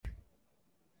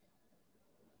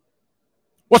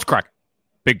What's crack?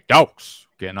 Big dogs.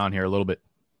 Getting on here a little bit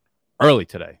early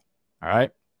today. All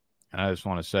right. And I just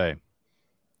want to say,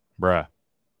 bruh,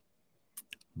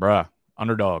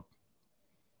 underdog.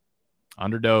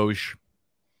 Underdoge.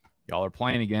 Y'all are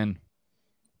playing again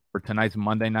for tonight's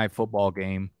Monday Night Football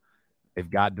game. They've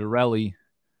got Durelli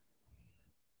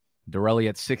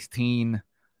at 16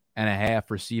 and a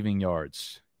half receiving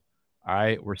yards. All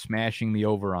right. We're smashing the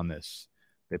over on this.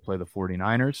 They play the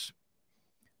 49ers.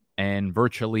 And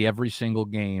virtually every single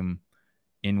game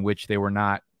in which they were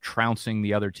not trouncing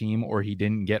the other team or he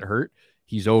didn't get hurt,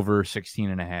 he's over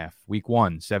 16 and a half. Week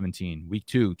 1, 17. Week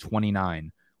 2,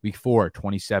 29. Week 4,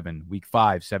 27. Week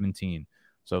 5, 17.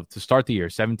 So to start the year,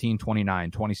 17,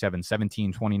 29, 27,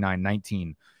 17, 29,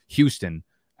 19. Houston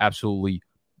absolutely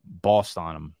bossed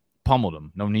on him, pummeled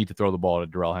him. No need to throw the ball to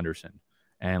Darrell Henderson.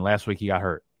 And last week he got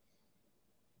hurt.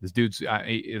 This dude's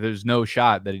there's no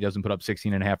shot that he doesn't put up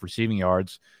 16 and a half receiving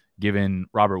yards given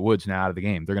Robert Woods now out of the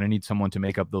game. They're going to need someone to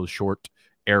make up those short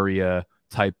area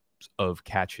types of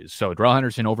catches. So Darrell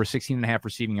Henderson over 16 and a half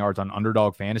receiving yards on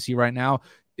Underdog Fantasy right now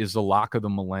is the lock of the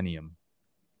millennium.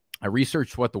 I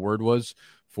researched what the word was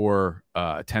for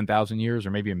 10,000 years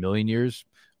or maybe a million years,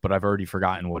 but I've already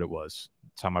forgotten what it was.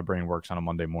 That's how my brain works on a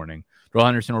Monday morning. Darrell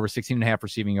Henderson over 16 and a half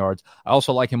receiving yards. I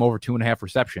also like him over 2.5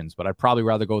 receptions, but I'd probably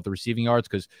rather go with the receiving yards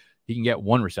because he can get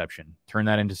one reception, turn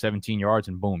that into 17 yards,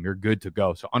 and boom, you're good to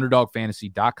go. So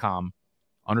underdogfantasy.com,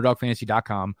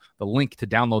 the link to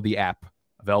download the app,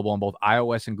 available on both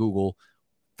iOS and Google.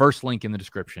 First link in the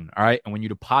description. All right. And when you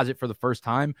deposit for the first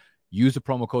time, use the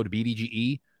promo code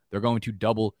BDGE. They're going to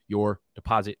double your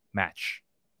deposit match.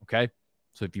 Okay.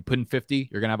 So if you put in 50,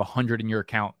 you're going to have 100 in your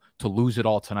account to lose it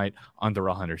all tonight on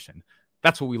Darrell Henderson.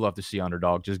 That's what we love to see,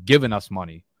 Underdog, just giving us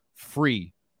money,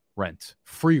 free rent,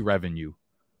 free revenue,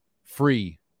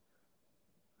 free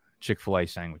Chick-fil-A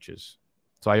sandwiches.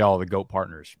 That's why y'all are the GOAT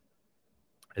partners.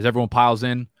 As everyone piles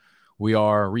in, we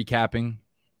are recapping,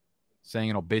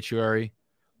 saying an obituary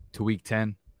to week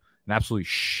 10, an absolutely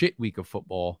shit week of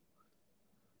football.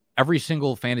 Every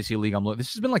single fantasy league I'm looking,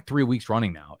 this has been like 3 weeks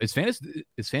running now. Is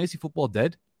fantasy football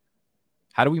dead?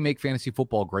 How do we make fantasy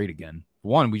football great again?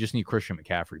 One, we just need Christian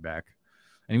McCaffrey back.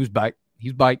 And he was back.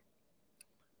 He's back.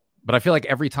 But I feel like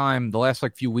every time, the last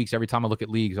like few weeks, every time I look at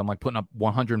leagues, I'm like putting up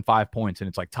 105 points and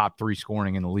it's like top 3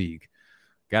 scoring in the league.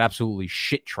 Got absolutely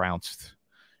shit trounced,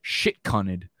 shit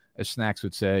cunted, as Snacks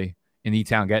would say, in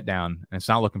E-Town Get Down. And it's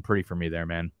not looking pretty for me there,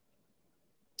 man.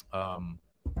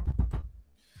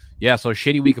 Yeah, so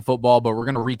shitty week of football, but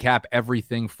we're going to recap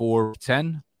everything for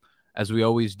 10, as we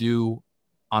always do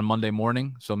on Monday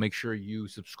morning. So make sure you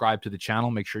subscribe to the channel.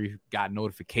 Make sure you've got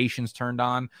notifications turned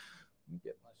on. Let me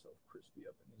get myself crispy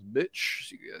up in this bitch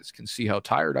so you guys can see how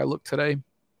tired I look today.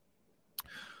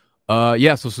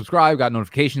 Yeah, so subscribe, got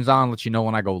notifications on, let you know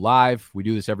when I go live. We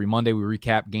do this every Monday. We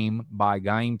recap game by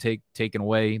game, taking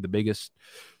away the biggest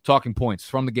talking points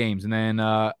from the games. And then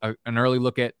an early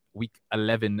look at week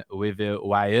 11 with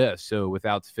YS. So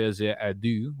without further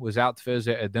ado, let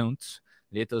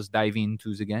us dive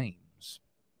into the games.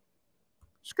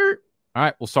 Skirt. All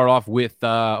right, we'll start off with,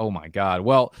 oh my God.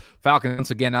 Well, Falcons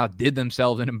once again outdid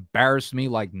themselves and embarrassed me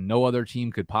like no other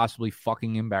team could possibly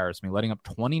fucking embarrass me, letting up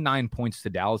 29 points to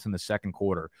Dallas in the second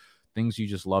quarter. Things you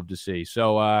just love to see.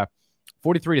 So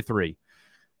 43-3.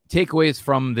 Takeaways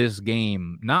from this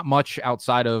game, not much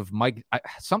outside of Mike.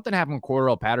 Something happened with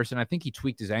Cordarrelle Patterson. I think he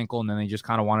tweaked his ankle, and then they just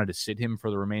kind of wanted to sit him for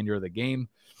the remainder of the game.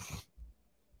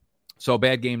 So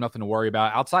bad game, nothing to worry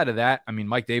about. Outside of that, I mean,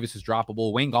 Mike Davis is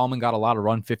droppable. Wayne Gallman got a lot of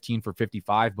run, 15 for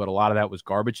 55, but a lot of that was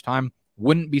garbage time.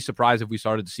 Wouldn't be surprised if we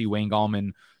started to see Wayne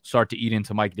Gallman start to eat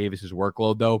into Mike Davis's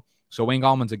workload, though. So Wayne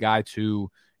Gallman's a guy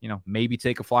to, maybe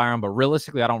take a flyer on, but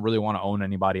realistically, I don't really want to own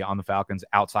anybody on the Falcons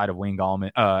outside of Wayne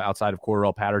Gallman, outside of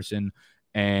Cordarrelle Patterson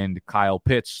and Kyle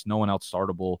Pitts. No one else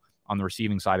startable on the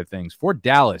receiving side of things. For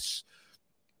Dallas,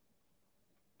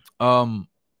 sorry,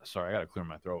 I got to clear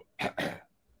my throat.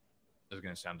 This is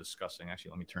going to sound disgusting. Actually,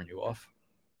 let me turn you off.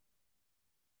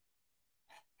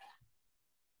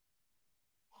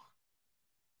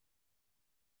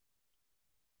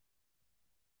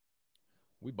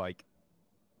 We bike.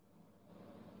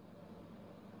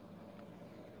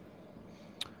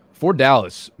 For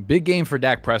Dallas, big game for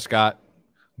Dak Prescott.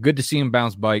 Good to see him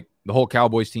bounce bike. The whole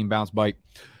Cowboys team bounce bike.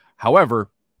 However,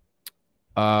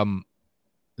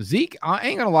 Zeke, I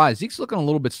ain't going to lie, Zeke's looking a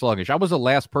little bit sluggish. I was the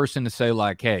last person to say,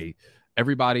 like, hey,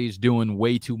 everybody's doing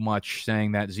way too much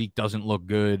saying that Zeke doesn't look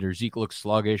good or Zeke looks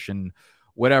sluggish and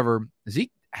whatever.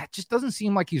 Zeke just doesn't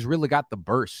seem like he's really got the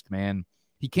burst, man.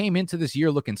 He came into this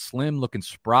year looking slim, looking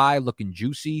spry, looking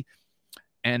juicy.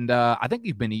 And I think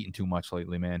he's been eating too much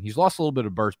lately, man. He's lost a little bit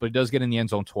of burst, but he does get in the end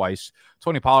zone twice.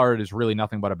 Tony Pollard is really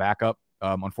nothing but a backup.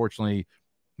 Unfortunately,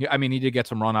 I mean, he did get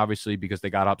some run, obviously, because they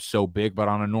got up so big, but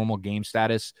on a normal game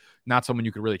status, not someone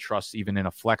you could really trust even in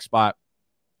a flex spot.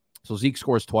 So Zeke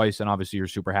scores twice, and obviously you're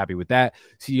super happy with that.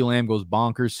 CeeDee Lamb goes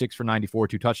bonkers, 6 for 94,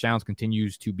 2 touchdowns,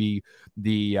 continues to be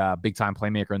the big-time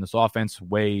playmaker in this offense,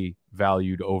 way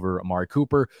valued over Amari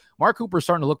Cooper. Amari Cooper is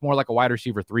starting to look more like a wide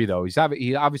receiver 3, though.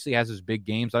 He obviously has his big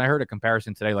games, and I heard a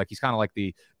comparison today, like he's kind of like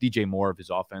the DJ Moore of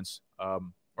his offense,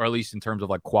 or at least in terms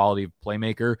of like quality of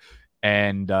playmaker.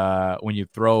 And when you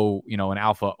throw, an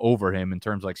alpha over him in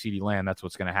terms of like CeeDee Lamb, that's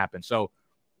what's going to happen. So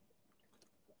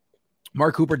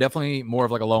Mark Cooper, definitely more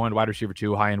of like a low-end wide receiver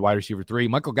 2, high-end wide receiver 3.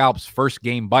 Michael Gallup's first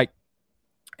game bite.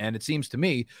 And it seems to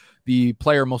me the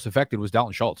player most affected was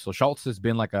Dalton Schultz. So Schultz has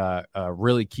been like a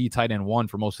really key tight end 1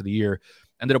 for most of the year.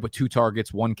 Ended up with 2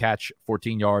 targets, 1 catch,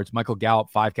 14 yards. Michael Gallup,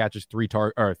 5 catches,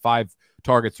 5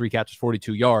 targets, 3 catches,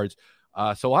 42 yards.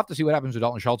 So we'll have to see what happens with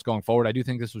Dalton Schultz going forward. I do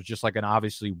think this was just like an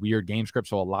obviously weird game script.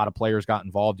 So a lot of players got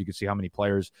involved. You can see how many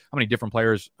different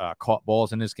players caught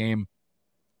balls in this game.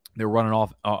 They're running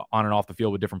off on and off the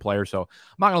field with different players. So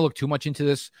I'm not going to look too much into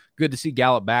this. Good to see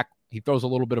Gallup back. He throws a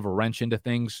little bit of a wrench into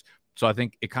things. So I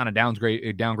think it kind of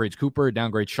downgrades Cooper,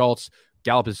 downgrades Schultz.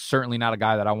 Gallup is certainly not a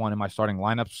guy that I want in my starting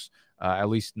lineups, at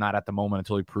least not at the moment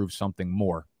until he proves something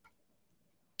more.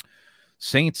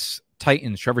 Saints,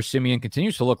 Titans, Trevor Siemian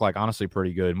continues to look like honestly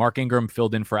pretty good. Mark Ingram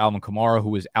filled in for Alvin Kamara,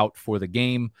 who is out for the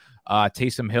game.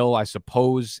 Taysom Hill, I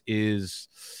suppose, is...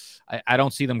 I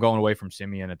don't see them going away from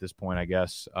Siemian at this point, I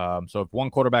guess. So if one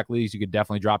quarterback leagues, you could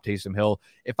definitely drop Taysom Hill.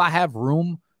 If I have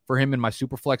room for him in my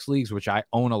Superflex leagues, which I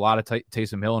own a lot of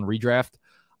Taysom Hill in redraft,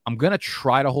 I'm going to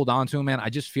try to hold on to him, man. I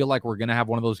just feel like we're going to have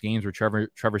one of those games where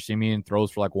Trevor Siemian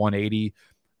throws for like 180,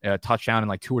 touchdown and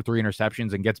like 2 or 3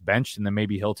 interceptions and gets benched, and then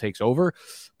maybe Hill takes over.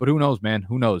 But who knows, man?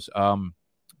 Who knows?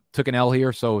 Took an L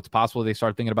here, so it's possible they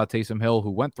start thinking about Taysom Hill,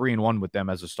 who went 3-1 with them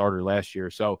as a starter last year.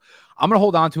 So I'm going to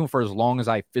hold on to him for as long as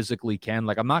I physically can.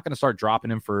 Like, I'm not going to start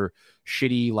dropping him for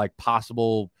shitty, like,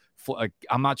 possible. Like,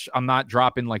 I'm not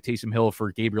dropping like Taysom Hill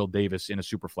for Gabriel Davis in a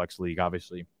super flex league,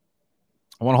 obviously.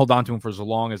 I want to hold on to him for as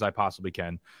long as I possibly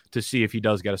can to see if he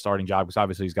does get a starting job, because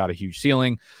obviously he's got a huge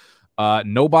ceiling.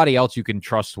 Nobody else you can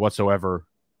trust whatsoever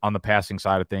on the passing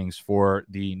side of things for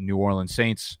the New Orleans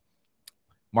Saints.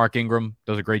 Mark Ingram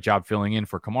does a great job filling in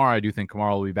for Kamara. I do think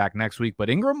Kamara will be back next week. But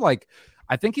Ingram, like,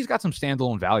 I think he's got some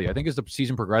standalone value. I think as the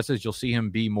season progresses, you'll see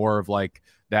him be more of like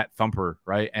that thumper,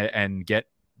 right? And get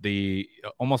the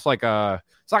almost like it's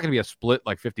not going to be a split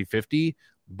like 50-50,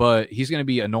 but he's going to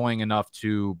be annoying enough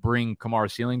to bring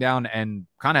Kamara's ceiling down and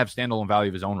kind of have standalone value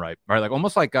of his own right? Like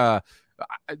almost like a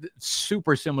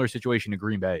super similar situation to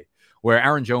Green Bay, where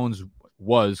Aaron Jones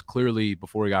was clearly,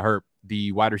 before he got hurt,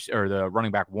 the the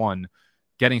running back 1,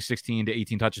 getting 16 to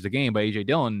 18 touches a game, by A.J.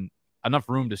 Dillon, enough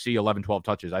room to see 11, 12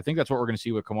 touches. I think that's what we're going to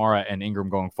see with Kamara and Ingram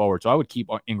going forward. So I would keep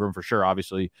Ingram for sure,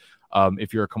 obviously,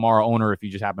 if you're a Kamara owner, if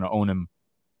you just happen to own him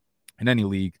in any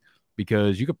league,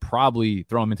 because you could probably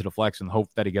throw him into the flex and hope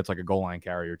that he gets like a goal line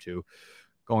carry or 2.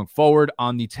 Going forward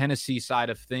on the Tennessee side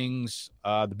of things,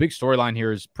 the big storyline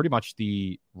here is pretty much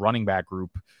the running back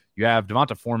group. You have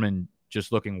Devonta Foreman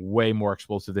just looking way more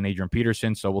explosive than Adrian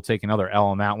Peterson. So we'll take another L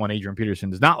on that one. Adrian Peterson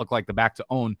does not look like the back to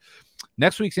own.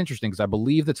 Next week's interesting because I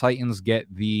believe the Titans get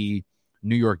the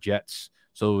New York Jets.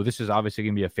 So this is obviously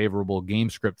going to be a favorable game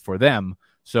script for them.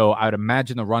 So I would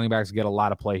imagine the running backs get a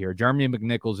lot of play here. Jeremy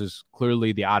McNichols is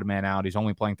clearly the odd man out. He's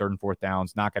only playing 3rd and 4th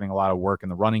downs, not getting a lot of work in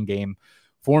the running game.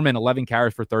 Foreman, 11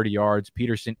 carries for 30 yards.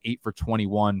 Peterson, 8 for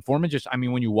 21. Foreman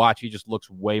when you watch, he just looks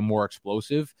way more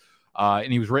explosive.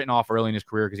 And he was written off early in his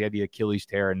career because he had the Achilles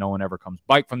tear, and no one ever comes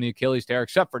bike from the Achilles tear,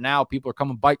 except for now. People are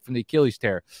coming bike from the Achilles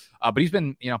tear. But he's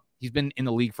been in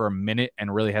the league for a minute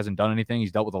and really hasn't done anything.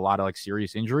 He's dealt with a lot of like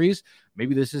serious injuries.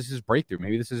 Maybe this is his breakthrough.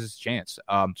 Maybe this is his chance.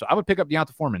 So I would pick up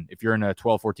Deonta Foreman if you're in a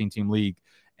 12-14 team league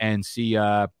and see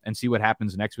what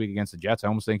happens next week against the Jets. I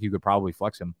almost think you could probably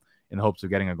flex him in the hopes of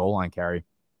getting a goal line carry.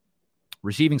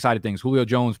 Receiving side of things, Julio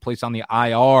Jones placed on the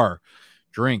IR.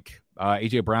 Drink.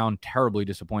 A.J. Brown, terribly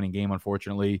disappointing game,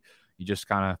 unfortunately. You just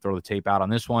kind of throw the tape out on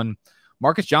this one.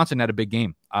 Marcus Johnson had a big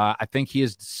game. I think he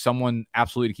is someone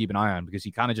absolutely to keep an eye on because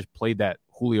he kind of just played that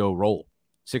Julio role.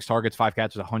 6 targets, 5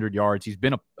 catches, 100 yards. He's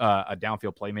been a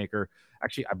downfield playmaker.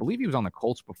 Actually, I believe he was on the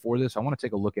Colts before this. I want to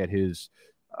take a look at his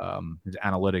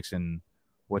analytics and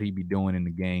what he'd be doing in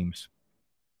the games.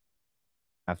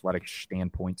 Athletic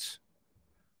standpoints.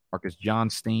 Marcus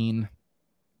Johnson.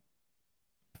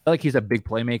 I feel like he's a big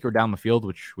playmaker down the field,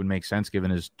 which would make sense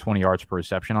given his 20 yards per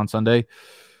reception on Sunday.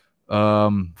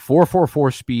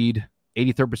 4.44 speed,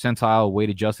 83rd percentile weight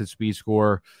adjusted speed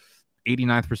score,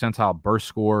 89th percentile burst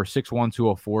score, 6'1",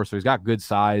 204. So he's got good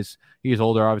size. He's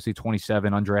older, obviously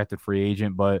 27, undrafted free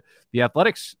agent, but the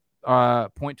Athletics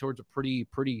point towards a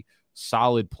pretty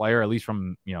solid player, at least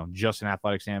from, just an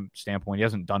athletic standpoint. He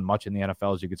hasn't done much in the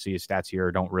NFL. As you can see, his stats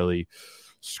here don't really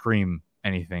scream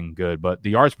anything good, but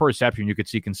the yards per reception, you could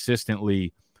see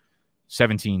consistently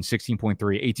 17, 16.3,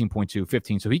 18.2,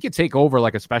 15. So he could take over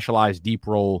like a specialized deep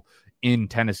role in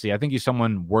Tennessee. I think he's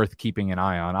someone worth keeping an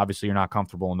eye on. Obviously, you're not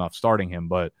comfortable enough starting him,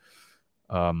 but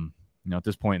at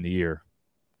this point in the year,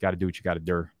 got to do what you got to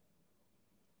do.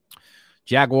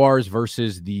 Jaguars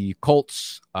versus the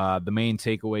Colts. The main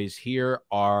takeaways here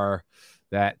are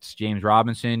that James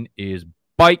Robinson is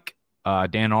bike.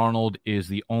 Dan Arnold is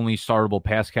the only startable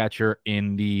pass catcher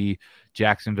in the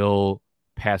Jacksonville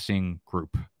passing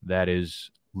group. That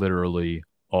is literally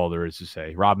all there is to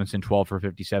say. Robinson, 12 for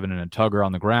 57 and a tugger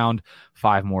on the ground,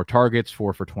 5 more targets,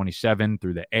 4 for 27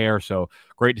 through the air. So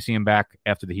great to see him back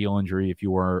after the heel injury if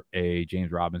you were a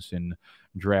James Robinson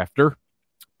drafter.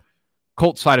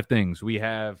 Colts side of things, we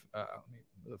have where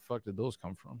the fuck did those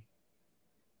come from?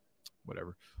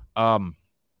 Whatever.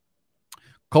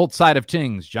 Colts side of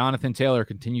things, Jonathan Taylor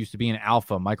continues to be an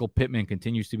alpha. Michael Pittman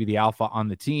continues to be the alpha on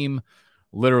the team.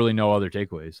 Literally no other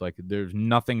takeaways. Like, there's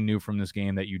nothing new from this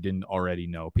game that you didn't already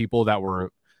know. There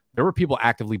were people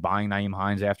actively buying Nyheim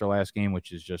Hines after last game,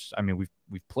 which is just,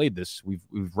 we've played this. We've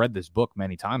read this book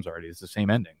many times already. It's the same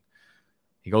ending.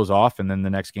 He goes off, and then the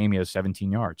next game he has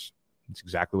 17 yards. That's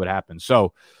exactly what happened.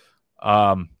 So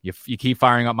you keep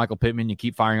firing up Michael Pittman. You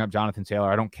keep firing up Jonathan Taylor.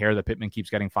 I don't care that Pittman keeps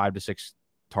getting 5 to 6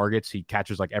 targets. He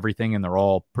catches like everything, and they're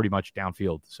all pretty much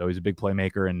downfield. So he's a big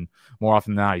playmaker, and more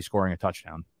often than not, he's scoring a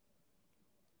touchdown.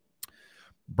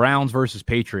 Browns versus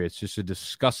Patriots. Just a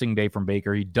disgusting day from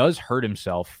Baker. He does hurt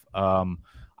himself.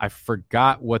 I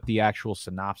forgot what the actual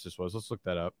synopsis was. Let's look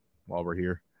that up while we're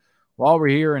here. While we're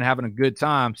here and having a good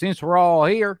time. Since we're all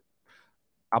here,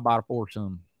 how about a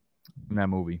foursome in that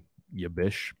movie? You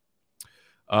bish.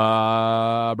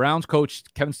 Browns coach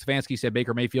Kevin Stefanski said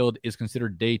Baker Mayfield is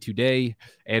considered day-to-day.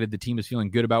 Added the team is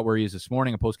feeling good about where he is this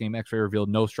morning. A post-game x-ray revealed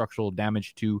no structural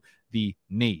damage to the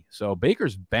knee. So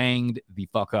Baker's banged the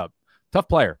fuck up. Tough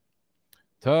player.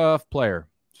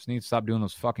 Just needs to stop doing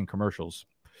those fucking commercials.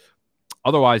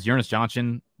 Otherwise, Ernest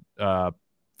Johnson,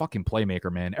 fucking playmaker,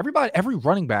 man. Every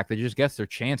running back that just gets their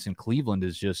chance in Cleveland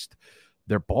is just,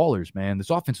 they're ballers, man. This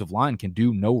offensive line can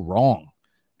do no wrong.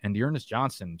 And Ernest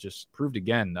Johnson just proved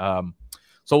again.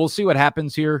 So we'll see what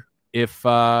happens here. If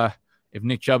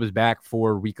Nick Chubb is back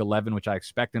for week 11, which I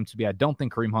expect him to be, I don't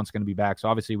think Kareem Hunt's going to be back. So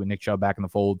obviously with Nick Chubb back in the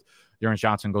fold, Ernest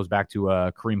Johnson goes back to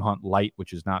Kareem Hunt light,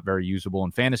 which is not very usable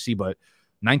in fantasy, but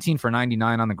 19 for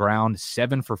 99 on the ground,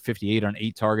 7 for 58 on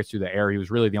 8 targets through the air. He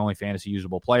was really the only fantasy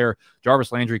usable player.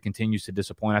 Jarvis Landry continues to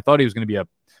disappoint. I thought he was going to be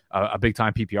a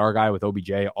big-time PPR guy with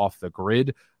OBJ off the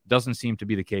grid. Doesn't seem to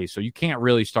be the case. So you can't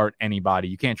really start anybody.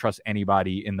 You can't trust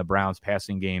anybody in the Browns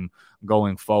passing game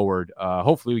going forward.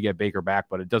 Hopefully we get Baker back,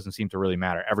 but it doesn't seem to really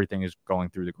matter. Everything is going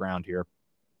through the ground here.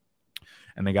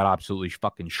 And they got absolutely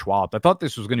fucking schwalloped. I thought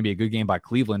this was going to be a good game by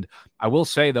Cleveland. I will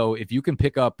say, though, if you can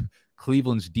pick up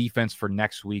Cleveland's defense for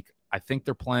next week, I think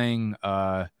they're playing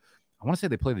I want to say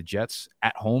they play the Jets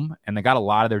at home, and they got a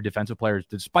lot of their defensive players,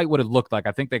 despite what it looked like.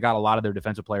 I think they got a lot of their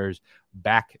defensive players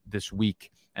back this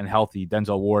week and healthy,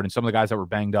 Denzel Ward and some of the guys that were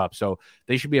banged up. So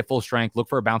they should be at full strength. Look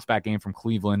for a bounce-back game from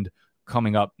Cleveland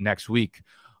coming up next week.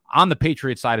 On the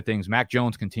Patriots side of things, Mac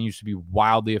Jones continues to be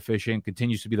wildly efficient,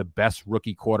 continues to be the best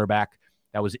rookie quarterback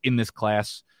that was in this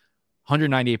class.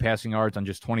 198 passing yards on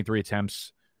just 23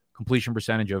 attempts, completion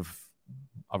percentage of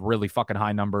a really fucking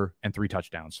high number, and 3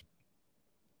 touchdowns.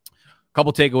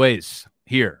 Couple takeaways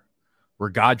here.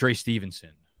 Rhamondre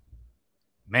Stevenson.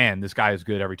 Man, this guy is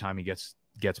good every time he gets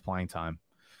playing time.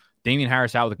 Damian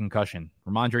Harris out with a concussion.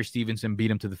 Rhamondre Stevenson beat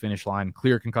him to the finish line.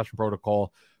 Clear concussion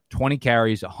protocol. 20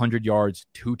 carries, 100 yards,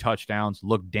 2 touchdowns.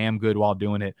 Looked damn good while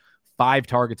doing it. 5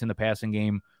 targets in the passing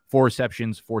game. 4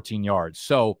 receptions, 14 yards.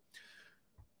 So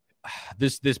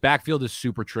this backfield is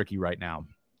super tricky right now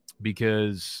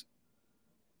because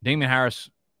Damian Harris,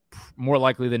 more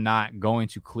likely than not, going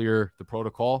to clear the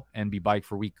protocol and be biked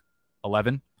for week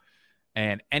 11.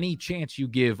 And any chance you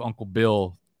give Uncle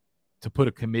Bill to put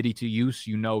a committee to use,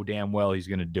 you know damn well he's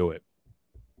going to do it.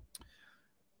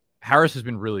 Harris has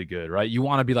been really good, right? You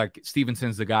want to be like,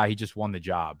 Stevenson's the guy, he just won the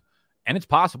job. And it's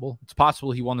possible. It's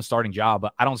possible he won the starting job,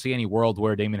 but I don't see any world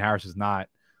where Damian Harris is not,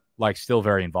 like, still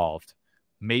very involved.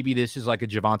 Maybe this is like a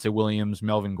Javonte Williams,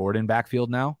 Melvin Gordon backfield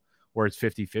now, where it's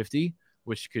 50-50,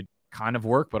 which could kind of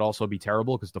work, but also be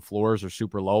terrible because the floors are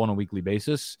super low on a weekly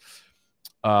basis.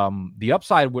 The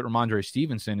upside with Ramondre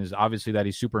Stevenson is obviously that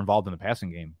he's super involved in the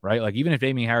passing game, right? Like, even if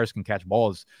Damien Harris can catch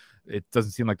balls, it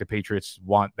doesn't seem like the Patriots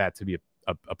want that to be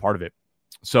a part of it.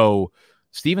 So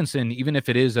Stevenson, even if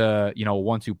it is a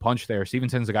 1-2 punch there,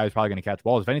 Stevenson's the guy who's probably going to catch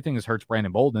balls. If anything, this hurts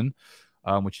Brandon Bolden,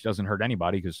 which doesn't hurt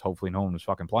anybody because hopefully no one was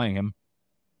fucking playing him.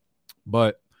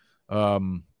 But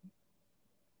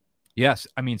yes,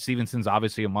 I mean, Stevenson's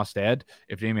obviously a must-add.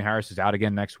 If Damien Harris is out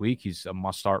again next week, he's a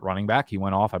must-start running back. He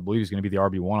went off. I believe he's going to be the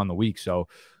RB1 on the week. So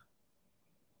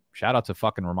shout out to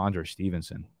fucking Ramondre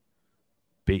Stevenson.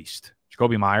 Beast.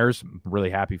 Jacoby Myers, really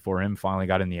happy for him. Finally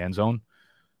got in the end zone.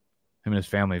 Him and his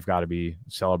family have got to be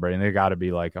celebrating. They got to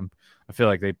be like, I feel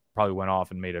like they probably went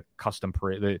off and made a custom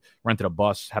parade. They rented a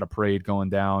bus, had a parade going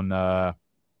down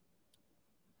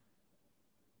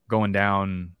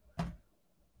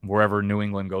wherever New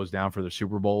England goes down for the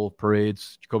Super Bowl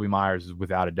parades. Jacoby Myers is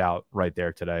without a doubt right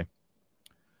there today.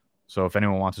 So if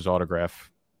anyone wants his autograph,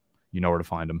 you know where to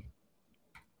find him.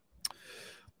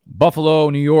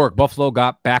 Buffalo, New York. Buffalo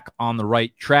got back on the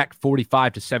right track,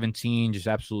 45-17. Just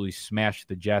absolutely smashed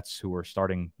the Jets, who were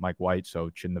starting Mike White, so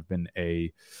it shouldn't have been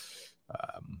a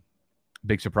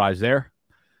big surprise there.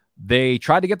 They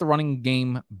tried to get the running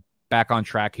game back on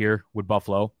track here with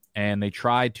Buffalo, and they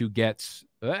tried to get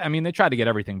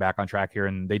everything back on track here,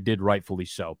 and they did rightfully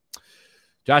so.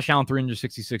 Josh Allen,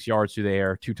 366 yards through the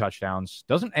air, 2 touchdowns.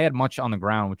 Doesn't add much on the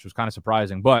ground, which was kind of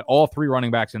surprising. But all 3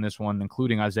 running backs in this one,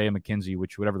 including Isaiah McKenzie,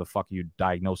 which whatever the fuck you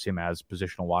diagnose him as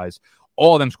positional-wise,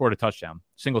 all of them scored a touchdown.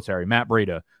 Singletary, Matt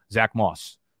Breida, Zach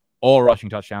Moss, all rushing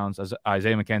touchdowns.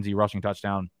 Isaiah McKenzie, rushing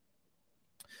touchdown.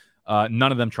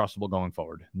 None of them trustable going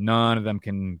forward. None of them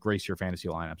can grace your fantasy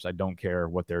lineups. I don't care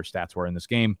what their stats were in this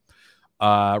game.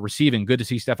 Receiving, good to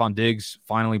see Stephon Diggs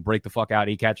finally break the fuck out.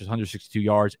 8 catches, 162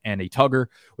 yards, and a tugger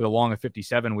with a long of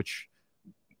 57, which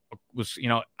was,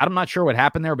 I'm not sure what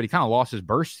happened there, but he kind of lost his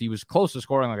burst. He was close to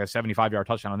scoring like a 75-yard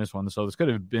touchdown on this one, so this could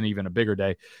have been even a bigger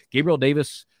day. Gabriel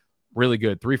Davis, really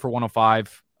good. 3 for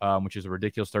 105, which is a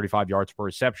ridiculous 35 yards per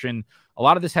reception. A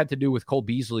lot of this had to do with Cole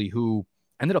Beasley, who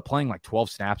ended up playing like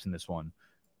 12 snaps in this one.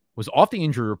 Was off the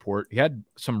injury report. He had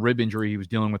some rib injury he was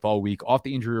dealing with all week, off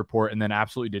the injury report, and then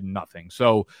absolutely did nothing.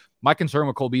 So my concern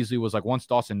with Cole Beasley was like once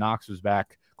Dawson Knox was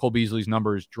back, Cole Beasley's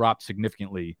numbers dropped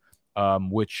significantly,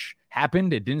 which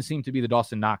happened. It didn't seem to be the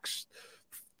Dawson Knox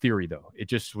theory, though. It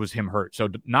just was him hurt. So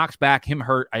Knox back, him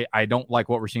hurt. I don't like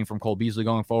what we're seeing from Cole Beasley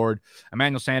going forward.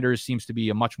 Emmanuel Sanders seems to be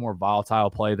a much more volatile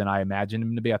play than I imagined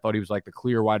him to be. I thought he was like the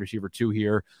clear wide receiver 2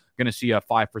 here. Going to see a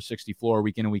 5 for 60 floor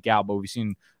week in and week out, but we've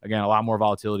seen, again, a lot more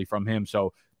volatility from him.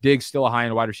 So Diggs still a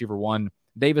high-end wide receiver 1.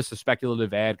 Davis a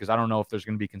speculative ad because I don't know if there's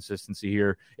going to be consistency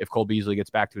here if Cole Beasley gets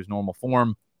back to his normal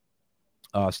form.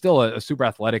 Still a super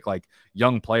athletic, like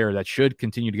young player that should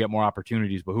continue to get more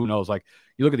opportunities, but who knows? Like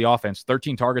you look at the offense,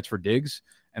 13 targets for Diggs,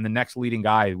 and the next leading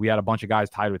guy, we had a bunch of guys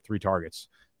tied with 3 targets.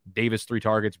 Davis 3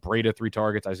 targets, Breida 3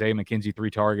 targets, Isaiah McKenzie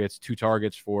 3 targets, 2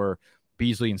 targets for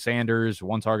Beasley and Sanders,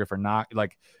 1 target for Knox.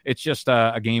 Like it's just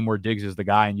a game where Diggs is the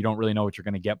guy, and you don't really know what you're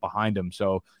going to get behind him.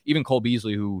 So even Cole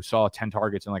Beasley, who saw 10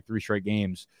 targets in like 3 straight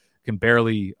games, can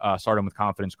barely start him with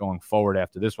confidence going forward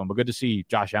after this one. But good to see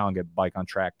Josh Allen get bike on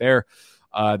track there.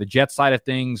 The Jets side of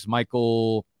things,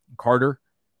 Michael Carter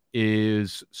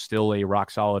is still a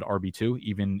rock-solid RB2,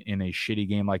 even in a shitty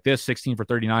game like this. 16 for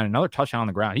 39, another touchdown on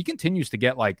the ground. He continues to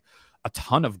get like a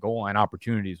ton of goal line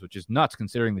opportunities, which is nuts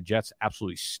considering the Jets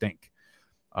absolutely stink.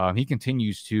 He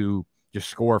continues to just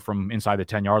score from inside the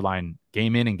 10-yard line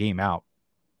game in and game out.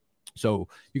 So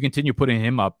you continue putting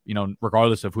him up,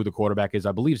 regardless of who the quarterback is.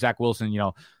 I believe Zach Wilson,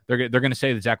 they're going to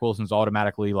say that Zach Wilson's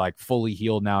automatically like fully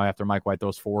healed now after Mike White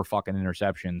throws 4 fucking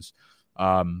interceptions.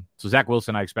 So Zach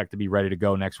Wilson, I expect to be ready to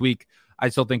go next week. I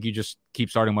still think you just keep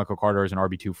starting Michael Carter as an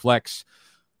RB2 flex.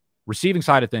 Receiving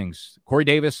side of things, Corey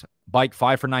Davis, bike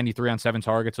 5 for 93 on 7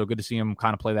 targets. So good to see him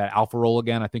kind of play that alpha role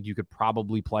again. I think you could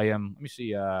probably play him. Let me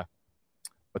see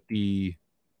what the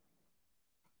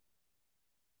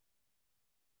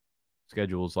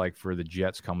schedules like for the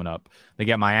Jets coming up. They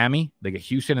get Miami, they get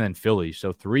Houston, and then Philly.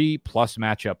 So 3+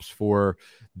 matchups for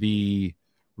the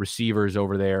receivers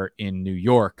over there in New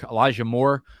York. Elijah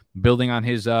Moore, building on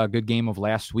his good game of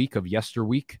last week, of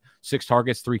yesterweek. 6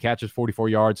 targets, 3 catches, 44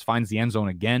 yards, finds the end zone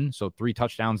again. So 3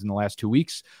 touchdowns in the last 2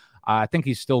 weeks. I think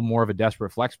he's still more of a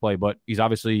desperate flex play, but he's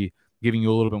obviously giving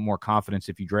you a little bit more confidence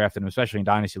if you draft him, especially in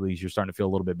dynasty leagues. You're starting to feel a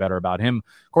little bit better about him.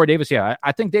 Corey Davis, yeah,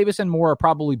 I think Davis and Moore are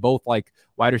probably both like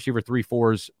wide receiver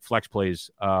 3-4s flex plays.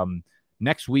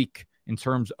 Next week, in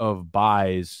terms of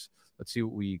buys, let's see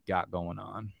what we got going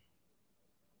on.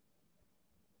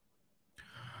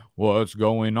 What's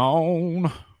going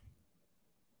on?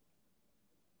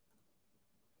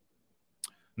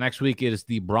 Next week is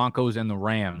the Broncos and the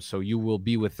Rams. So you will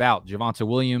be without Javonte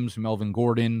Williams, Melvin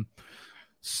Gordon,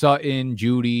 Sutton,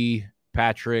 Judy,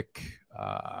 Patrick,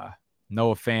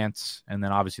 Noah Fant, and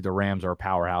then obviously the Rams are a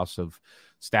powerhouse of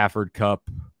Stafford, Kupp,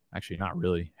 actually not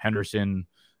really, Henderson,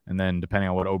 and then depending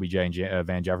on what OBJ and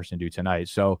Van Jefferson do tonight.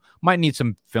 So might need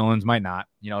some fill-ins, might not.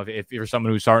 If you're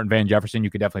someone who's starting Van Jefferson,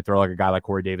 you could definitely throw like a guy like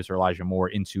Corey Davis or Elijah Moore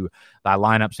into that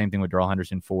lineup. Same thing with Darrell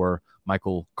Henderson for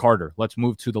Michael Carter. Let's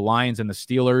move to the Lions and the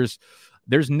Steelers.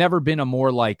 There's never been a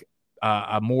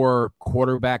more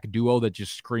quarterback duo that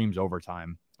just screams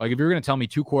overtime. Like if you're going to tell me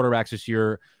two quarterbacks this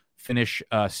year finish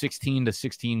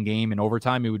 16-16 game in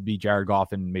overtime, it would be Jared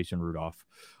Goff and Mason Rudolph,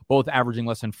 both averaging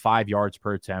less than 5 yards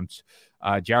per attempt.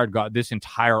 Jared Goff, this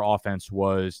entire offense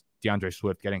was DeAndre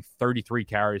Swift getting 33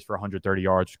 carries for 130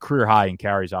 yards, career high in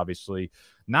carries, obviously.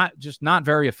 Not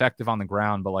very effective on the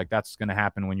ground, but like that's going to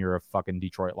happen when you're a fucking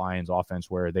Detroit Lions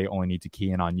offense where they only need to key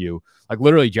in on you. Like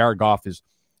literally Jared Goff is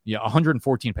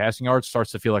 114 passing yards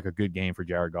starts to feel like a good game for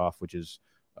Jared Goff, which is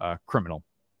criminal.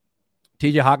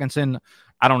 TJ Hawkinson,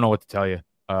 I don't know what to tell you.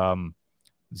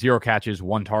 0 catches,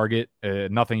 1 target.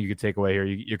 Nothing you could take away here.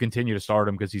 You continue to start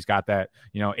him because he's got that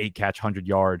 8 catch,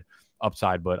 100-yard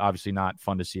upside, but obviously not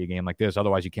fun to see a game like this.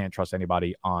 Otherwise, you can't trust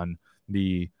anybody on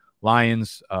the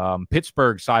Lions.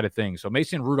 Pittsburgh side of things. So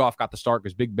Mason Rudolph got the start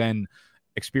because Big Ben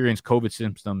experienced COVID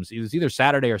symptoms. It was either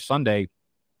Saturday or Sunday,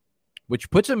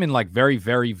 which puts him in like very,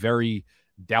 very, very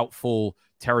doubtful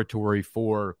territory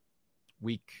for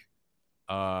week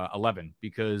 11,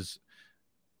 because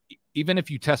even if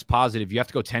you test positive, you have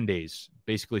to go 10 days,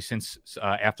 basically, since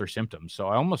after symptoms. So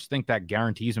I almost think that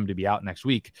guarantees him to be out next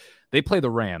week. They play the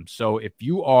Rams. So if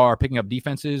you are picking up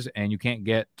defenses and you can't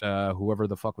get whoever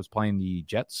the fuck was playing the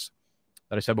Jets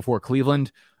that I said before,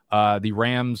 Cleveland, the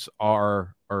Rams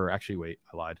are, or actually, wait,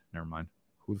 I lied. Never mind.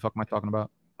 Who the fuck am I talking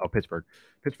about? Oh, Pittsburgh.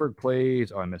 Pittsburgh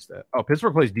plays, I missed that. Oh,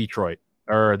 Pittsburgh plays Detroit,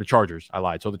 or the Chargers. I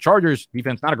lied. So the Chargers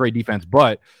defense, not a great defense,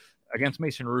 but against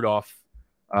Mason Rudolph,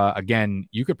 again,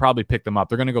 you could probably pick them up.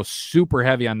 They're going to go super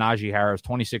heavy on Najee Harris,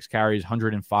 26 carries,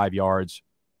 105 yards.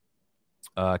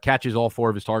 Catches all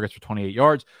 4 of his targets for 28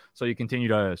 yards. So you continue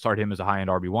to start him as a high-end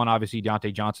RB1. Obviously,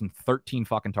 Deontay Johnson, 13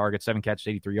 fucking targets, 7 catches,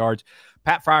 83 yards.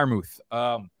 Pat Freiermuth,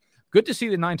 good to see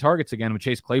the 9 targets again with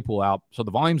Chase Claypool out. So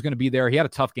the volume's going to be there. He had a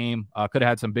tough game. Could have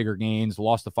had some bigger gains.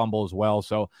 Lost the fumble as well.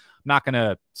 So I'm not going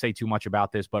to say too much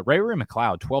about this. But Ray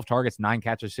McLeod, 12 targets, 9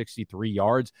 catches, 63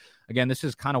 yards. Again, this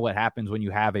is kind of what happens when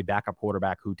you have a backup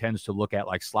quarterback who tends to look at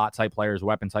like slot-type players,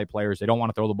 weapon-type players. They don't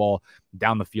want to throw the ball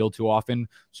down the field too often.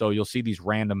 So you'll see these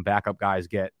random backup guys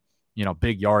get,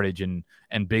 big yardage and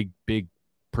big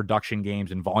production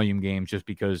games and volume games just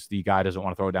because the guy doesn't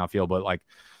want to throw it downfield. But like,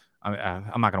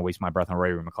 I'm not going to waste my breath on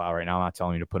Ray McLeod right now. I'm not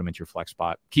telling you to put him into your flex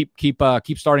spot. Keep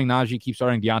starting Najee, keep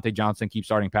starting Deontay Johnson, keep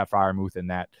starting Pat Freiermuth,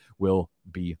 and that will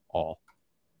be all.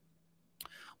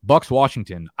 Bucks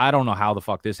Washington. I don't know how the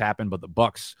fuck this happened, but the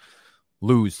Bucks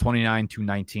lose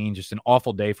 29-19. Just an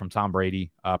awful day from Tom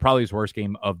Brady. Probably his worst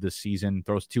game of the season.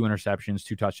 Throws 2 interceptions,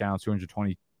 2 touchdowns,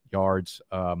 220 yards.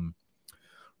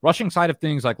 Rushing side of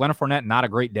things, like Leonard Fournette, not a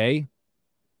great day.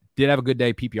 Did have a good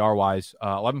day PPR-wise.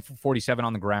 11 for 47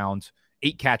 on the ground,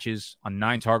 8 catches on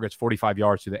 9 targets, 45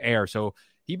 yards through the air. So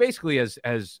he basically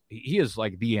he is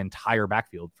like the entire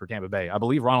backfield for Tampa Bay. I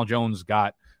believe Ronald Jones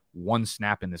got 1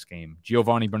 snap in this game.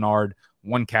 Giovanni Bernard,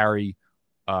 1 carry,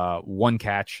 1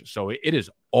 catch. So it is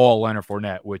all Leonard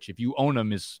Fournette, which if you own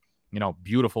him is,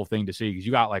 beautiful thing to see because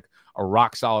you got like a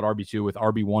rock-solid RB2 with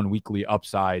RB1 weekly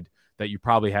upside that you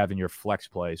probably have in your flex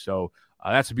play. So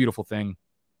that's a beautiful thing.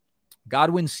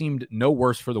 Godwin seemed no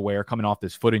worse for the wear coming off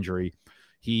this foot injury.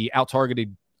 He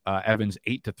out-targeted Evans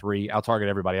 8-3, out-targeted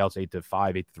everybody else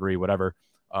 8-5, 8-3, whatever.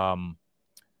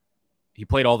 He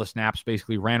played all the snaps,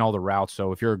 basically ran all the routes.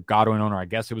 So if you're a Godwin owner, I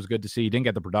guess it was good to see. He didn't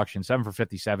get the production, 7 for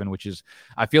 57, which is,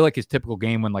 I feel like his typical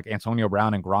game when like Antonio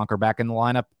Brown and Gronk are back in the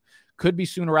lineup. Could be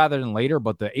sooner rather than later,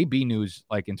 but the AB news,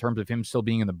 like in terms of him still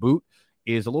being in the boot,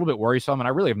 is a little bit worrisome, and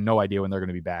I really have no idea when they're going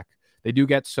to be back. They do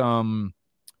get some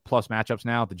plus matchups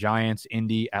now, the Giants,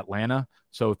 Indy, Atlanta.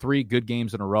 So 3 good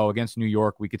games in a row against New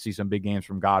York. We could see some big games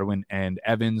from Godwin and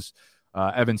Evans.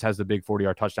 Evans has the big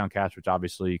 40-yard touchdown catch, which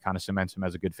obviously kind of cements him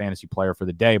as a good fantasy player for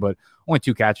the day, but only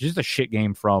 2 catches. Just a shit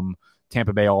game from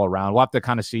Tampa Bay all around. We'll have to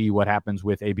kind of see what happens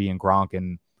with AB and Gronk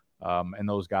and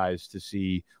those guys to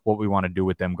see what we want to do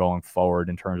with them going forward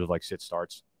in terms of like sit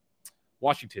starts.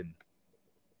 Washington.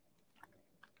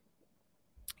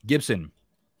 Gibson.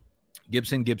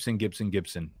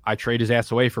 I trade his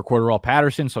ass away for Cordarrelle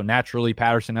Patterson, so naturally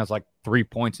Patterson has like 3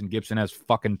 points and Gibson has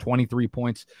fucking 23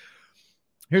 points.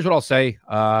 Here's what I'll say.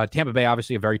 Tampa Bay,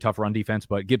 obviously a very tough run defense,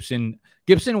 but Gibson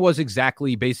was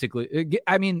exactly basically,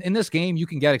 I mean, in this game, you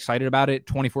can get excited about it.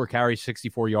 24 carries,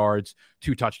 64 yards,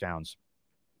 2 touchdowns.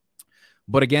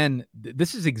 But again,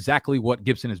 this is exactly what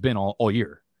Gibson has been all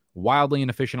year. Wildly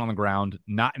inefficient on the ground,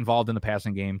 not involved in the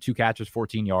passing game, 2 catches,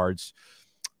 14 yards.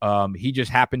 He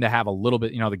just happened to have a little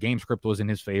bit, the game script was in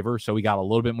his favor, so he got a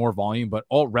little bit more volume, but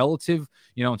all relative,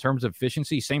 in terms of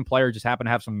efficiency, same player just happened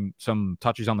to have some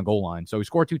touches on the goal line. So he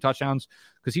scored 2 touchdowns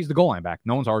because he's the goal line back.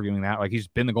 No one's arguing that. Like, he's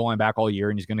been the goal line back all year,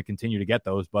 and he's going to continue to get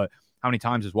those. But how many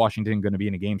times is Washington going to be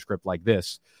in a game script like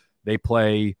this? They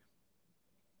play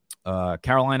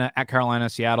Carolina,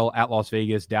 Seattle, at Las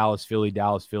Vegas, Dallas,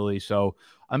 Philly. So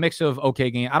a mix of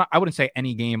okay game. I wouldn't say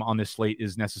any game on this slate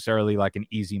is necessarily like an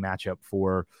easy matchup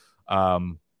for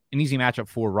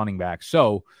running back.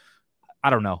 So I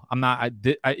don't know.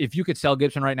 If you could sell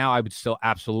Gibson right now, I would still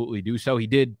absolutely do so. He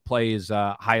did play his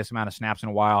highest amount of snaps in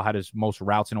a while, had his most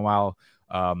routes in a while.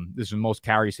 This is the most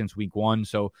carries since week 1.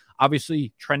 So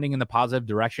obviously trending in the positive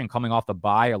direction, coming off the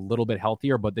bye, a little bit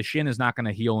healthier, but the shin is not going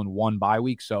to heal in 1 bye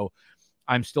week. So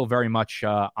I'm still very much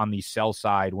on the sell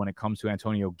side when it comes to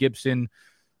Antonio Gibson,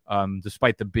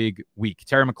 despite the big week.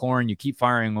 Terry McLaurin, you keep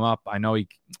firing him up. I know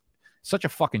such a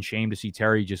fucking shame to see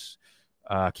Terry just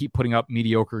keep putting up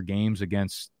mediocre games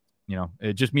against,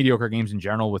 just mediocre games in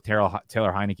general with Taylor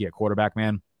Heinicke at quarterback,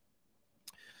 man.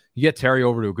 You get Terry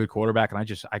over to a good quarterback,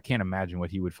 and I can't imagine what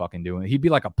he would fucking do. And he'd be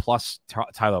like a plus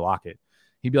Tyler Lockett.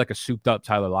 He'd be like a souped up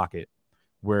Tyler Lockett,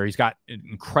 where he's got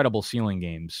incredible ceiling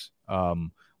games.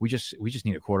 We just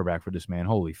need a quarterback for this man.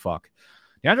 Holy fuck.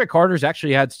 DeAndre Carter's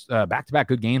actually had back-to-back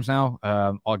good games now.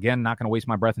 Again, not going to waste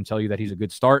my breath and tell you that he's a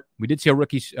good start. We did see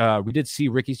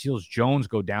Ricky Seals-Jones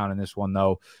go down in this one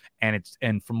though, and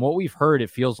from what we've heard,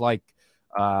 it feels like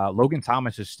Logan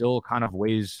Thomas is still kind of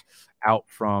ways out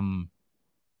from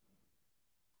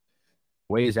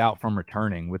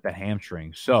returning with that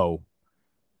hamstring. So,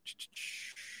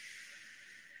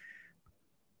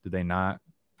 did they not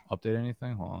update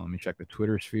anything? Hold on, let me check the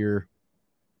Twitter sphere.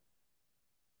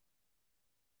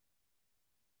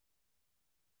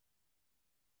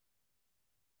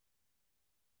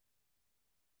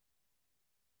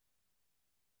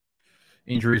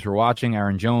 Injuries we're watching: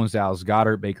 Aaron Jones, Dallas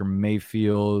Goedert, Baker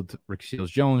Mayfield, Rick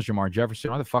Seals-Jones, Jamar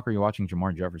Jefferson. Why the fuck are you watching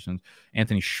Jamar Jefferson?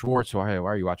 Anthony Schwartz. Why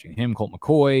are you watching him? Colt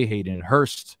McCoy, Hayden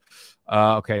Hurst.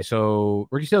 Okay, so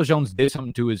Ricky Seals-Jones did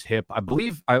something to his hip. I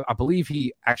believe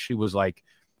he actually was like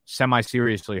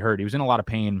semi-seriously hurt. He was in a lot of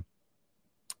pain.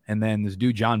 And then this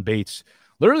dude, John Bates,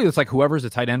 literally it's like whoever's the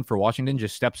tight end for Washington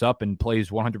just steps up and plays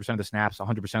 100% of the snaps,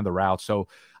 100% of the routes. So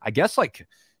I guess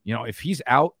if he's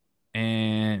out,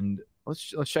 and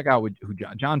let's check out who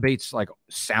John Bates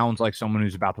sounds like someone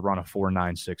who's about to run a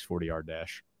 4.96 40-yard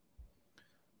dash.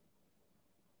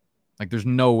 There's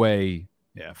no way.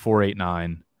 Yeah,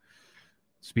 4.89.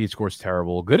 Speed score's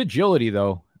terrible. Good agility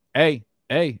though. Hey,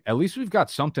 at least we've got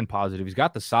something positive. He's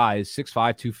got the size,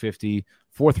 6'5", 250,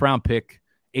 4th round pick,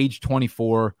 age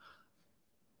 24.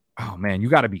 Oh man, you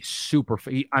got to be super.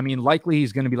 Likely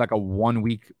he's going to be like a 1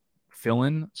 week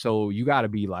fill-in, so you got to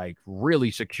be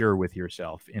really secure with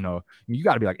yourself. You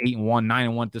got to be 8-1,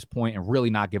 9-1 at this point, and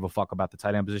really not give a fuck about the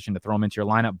tight end position to throw him into your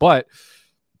lineup. But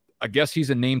I guess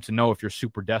he's a name to know if you're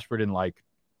super desperate in a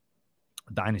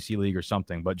dynasty league or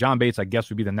something. But John Bates, I guess,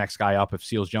 would be the next guy up if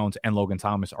Seals-Jones and Logan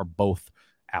Thomas are both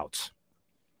out.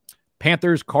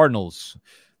 Panthers, Cardinals.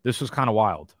 This was kind of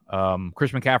wild.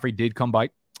 Chris McCaffrey did come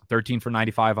by 13 for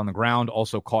 95 on the ground.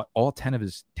 Also caught all 10 of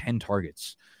his 10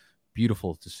 targets.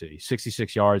 Beautiful to see.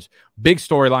 66 yards. Big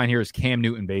storyline here is Cam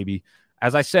Newton, baby.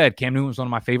 As I said, Cam Newton was one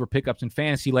of my favorite pickups in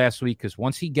fantasy last week because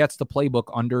once he gets the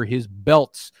playbook under his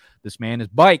belts, this man is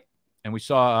bite. And we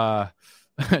saw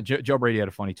Joe Brady had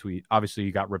a funny tweet. Obviously,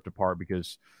 he got ripped apart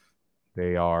because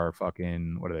they are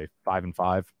fucking, what are they, 5-5?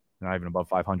 They're not even above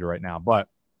 500 right now. But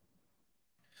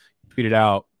he tweeted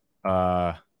out,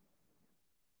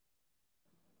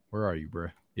 where are you, bro?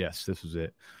 Yes, this was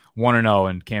it. 1-0,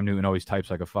 and Cam Newton always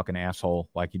types like a fucking asshole,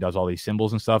 like he does all these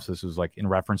symbols and stuff. So this was in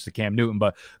reference to Cam Newton,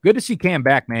 but good to see Cam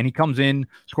back, man. He comes in,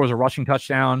 scores a rushing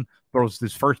touchdown, throws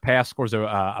his first pass, scores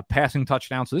a passing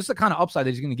touchdown. So this is the kind of upside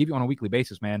that he's going to give you on a weekly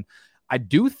basis, man. I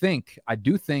do think.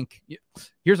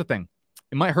 Here's the thing: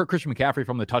 it might hurt Christian McCaffrey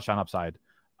from the touchdown upside,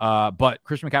 but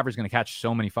Christian McCaffrey is going to catch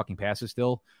so many fucking passes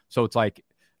still. So it's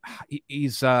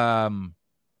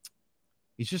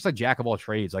he's just a jack of all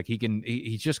trades.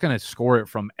 He's just going to score it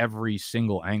from every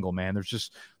single angle, man.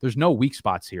 There's no weak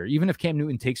spots here. Even if Cam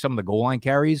Newton takes some of the goal line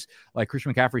carries,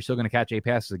 Christian McCaffrey's still going to catch 8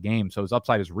 passes a game. So his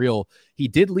upside is real. He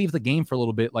did leave the game for a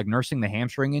little bit, nursing the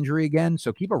hamstring injury again.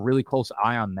 So keep a really close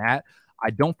eye on that. I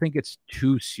don't think it's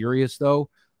too serious, though.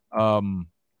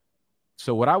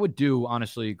 So what I would do,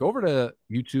 honestly, go over to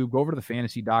YouTube, go over to the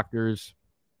Fantasy Doctors.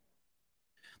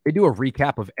 They do a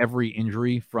recap of every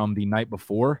injury from the night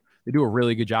before. They do a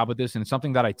really good job with this, and it's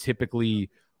something that I typically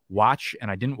watch, and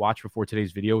I didn't watch before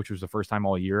today's video, which was the first time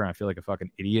all year, and I feel like a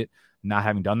fucking idiot not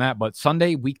having done that. But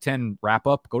Sunday, Week 10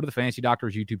 wrap-up, go to the Fantasy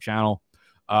Doctors YouTube channel.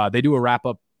 They do a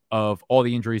wrap-up of all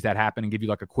the injuries that happen and give you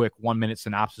like a quick 1-minute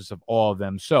synopsis of all of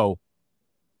them. So,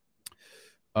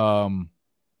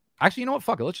 actually, you know what?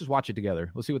 Fuck it. Let's just watch it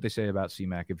together. Let's see what they say about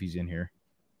C-Mac if he's in here.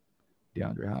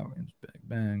 DeAndre Hopkins, Big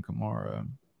Ben, Kamara.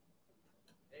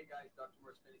 Hey guys, Dr.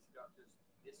 Morris Fantasy Doctors.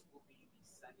 This will be the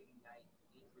Sunday night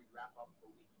injury wrap-up for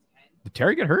Week 10. Did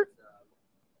Terry get hurt?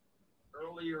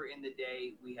 Earlier in the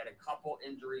day, we had a couple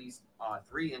injuries,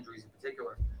 3 injuries in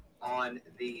particular, on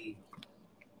the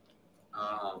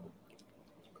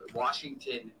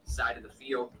Washington side of the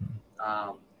field.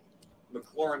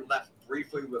 McLaurin left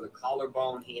briefly with a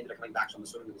collarbone. He ended up coming back, so I'm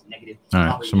assuming it was negative. All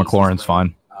right, so McLaurin's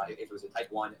fine. If it was a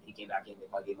type 1, he came back in. They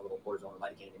probably gave him a little cortisone or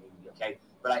lidocaine, and he would be okay.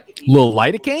 But little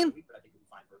lidocaine?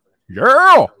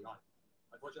 Yeah.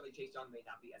 Unfortunately, Chase Young may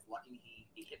not be as lucky.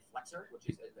 He hit flexor, which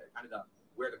is kind of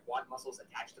where the quad muscles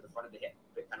attached to the front of the hip,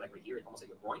 but kind of like right here, almost like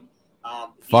your groin.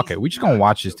 Fuck it, we just gonna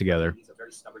watch this together. These are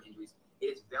very stubborn injuries. It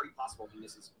is very possible he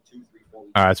misses 2, 3, 4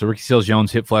 weeks. All right, so Ricky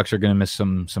Seals-Jones hip flexor gonna miss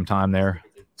some time there.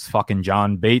 It's fucking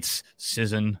John Bates,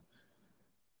 Sizzin.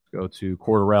 Go to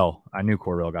Cordarrelle. I knew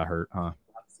Cordarrelle got hurt, huh?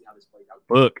 We'll have to see how this plays out.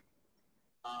 Look.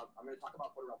 I'm going to talk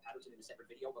about Cordarrelle Patterson in a separate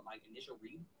video, but my initial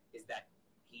read is that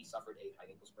he suffered a high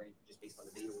ankle sprain just based on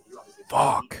the video review. Obviously,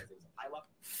 fuck. It was a pileup,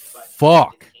 but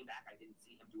fuck. Came back, I didn't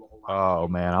see him do a whole lot. Oh,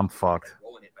 man, I'm fucked.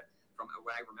 It, but from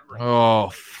what I remember, oh,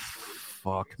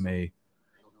 fuck me.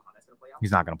 I don't know how that's going to play out.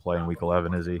 He's not going to play in Week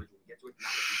 11, is he?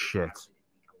 Shit.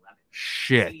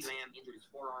 Shit.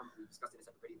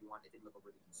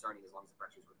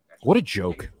 What a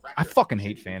joke. I fucking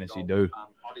hate fantasy, dude.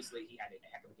 Obviously, he had a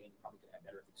heck of a game. Probably could have had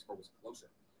better if the score was closer.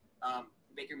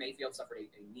 Baker Mayfield suffered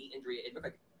a knee injury. It looked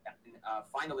like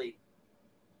finally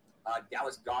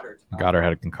Dallas Goedert. Goddard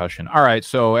had a concussion. All right,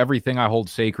 so everything I hold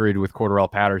sacred with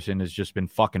Cordarrelle Patterson has just been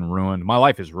fucking ruined. My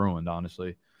life is ruined,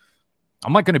 honestly.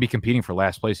 I'm not going to be competing for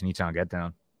last place in E-Town Get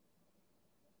Down.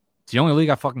 It's the only league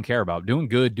I fucking care about. Doing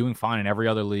good, doing fine in every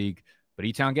other league. But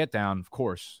E-Town Get Down, of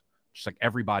course, just like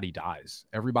everybody dies.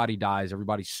 Everybody dies.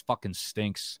 Everybody fucking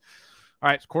stinks. All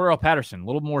right, so Cordarrelle Patterson, a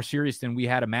little more serious than we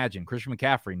had imagined. Christian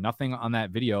McCaffrey, nothing on that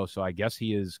video, so I guess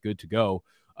he is good to go.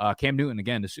 Cam Newton,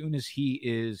 again, as soon as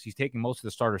he's taking most of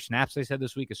the starter snaps, they said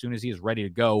this week, as soon as he is ready to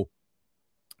go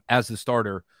as the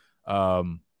starter, let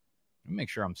me make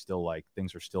sure I'm still like,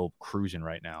 things are still cruising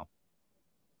right now.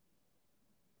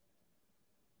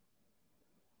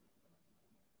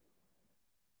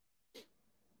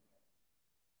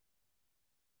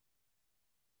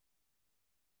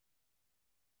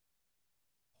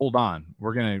 Hold on.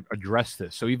 We're going to address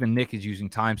this. So even Nick is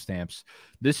using timestamps.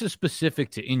 This is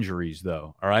specific to injuries,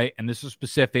 though. All right. And this is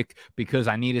specific because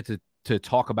I needed to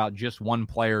talk about just one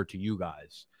player to you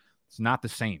guys. It's not the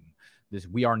same.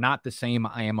 We are not the same.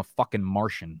 I am a fucking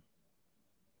Martian.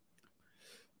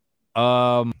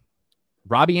 Robbie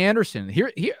Anderson.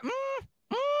 Here.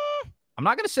 I'm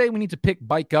not going to say we need to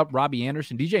bike up Robbie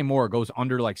Anderson. DJ Moore goes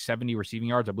under like 70 receiving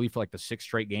yards, I believe, for like the 6th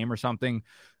straight game or something.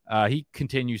 He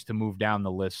continues to move down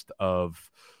the list of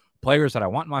players that I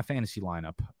want in my fantasy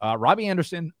lineup. Robbie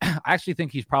Anderson, I actually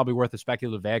think he's probably worth a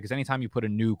speculative ad because anytime you put a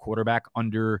new quarterback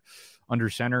under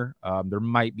center, there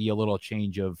might be a little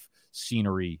change of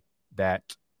scenery that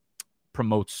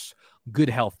promotes good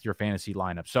health to your fantasy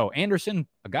lineup. So Anderson,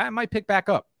 a guy I might pick back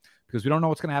up because we don't know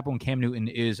what's going to happen when Cam Newton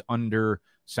is under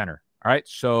center. All right,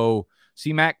 so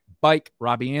C-Mac, bike.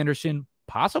 Robbie Anderson,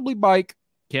 possibly bike.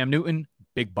 Cam Newton,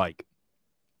 big bike.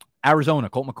 Arizona,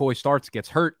 Colt McCoy starts, gets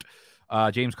hurt.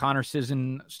 James Conner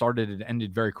season started and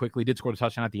ended very quickly. Did score the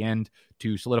touchdown at the end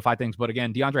to solidify things. But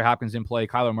again, DeAndre Hopkins didn't play.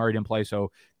 Kyler Murray didn't play,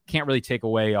 so can't really take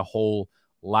away a whole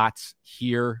lot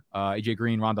here. AJ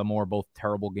Green, Rondale Moore, both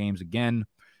terrible games again.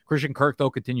 Christian Kirk, though,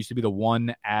 continues to be the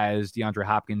one as DeAndre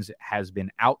Hopkins has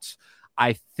been out.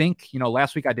 I think,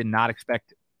 last week I did not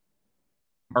expect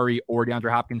Murray or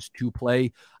DeAndre Hopkins to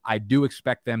play. I do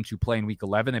expect them to play in Week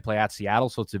 11. They play at Seattle,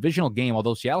 so it's a divisional game,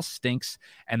 although Seattle stinks,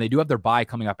 and they do have their bye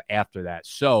coming up after that.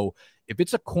 So if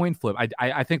it's a coin flip,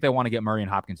 I think they want to get Murray and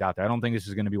Hopkins out there. I don't think this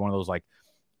is going to be one of those, like,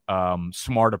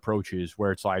 smart approaches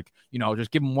where it's like,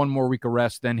 just give them one more week of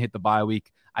rest, then hit the bye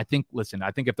week. I think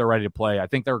if they're ready to play, I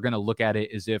think they're going to look at it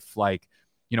as if, like,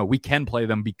 we can play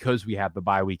them because we have the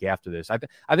bye week after this.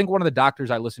 I think one of the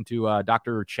doctors I listened to,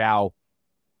 Dr. Chow,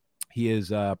 he is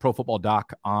Pro Football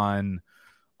Doc on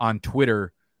on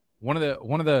Twitter. One of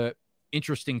the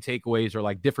interesting takeaways or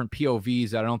like different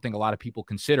POVs that I don't think a lot of people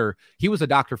consider. He was a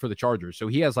doctor for the Chargers, so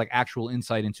he has like actual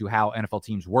insight into how NFL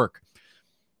teams work.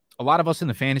 A lot of us in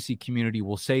the fantasy community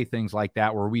will say things like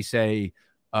that, where we say,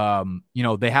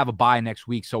 they have a bye next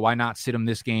week, so why not sit him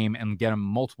this game and get him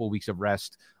multiple weeks of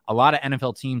rest? A lot of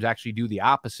NFL teams actually do the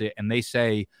opposite, and they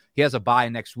say he has a bye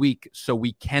next week, so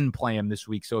we can play him this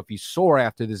week. So if he's sore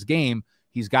after this game,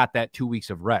 he's got that 2 weeks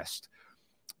of rest.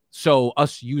 So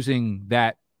us using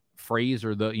that phrase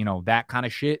or that kind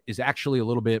of shit is actually a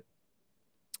little bit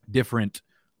different.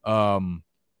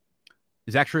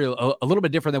 Is actually a little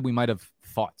bit different than we might have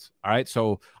thought. All right.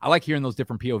 So I like hearing those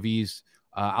different POVs.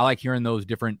 I like hearing those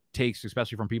different takes,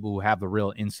 especially from people who have the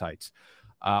real insights.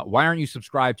 Why aren't you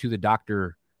subscribed to the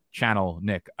Doctor channel,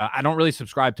 Nick? I don't really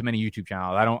subscribe to many YouTube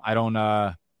channels. I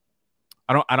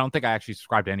don't think I actually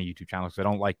subscribe to any YouTube channels because I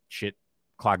don't like shit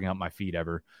clogging up my feed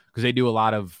ever, because they do a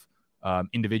lot of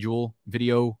individual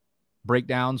video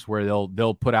breakdowns where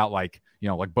they'll put out like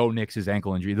Bo Nix's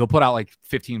ankle injury. They'll put out like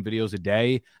 15 videos a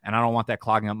day, and I don't want that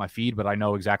clogging up my feed, but I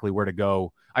know exactly where to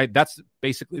go. That's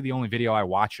basically the only video I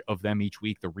watch of them each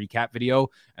week, the recap video.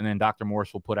 And then Dr.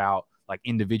 Morse will put out like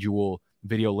individual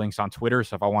video links on Twitter.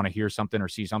 So if I want to hear something or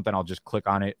see something, I'll just click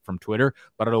on it from Twitter.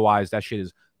 But otherwise, that shit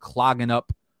is clogging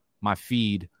up my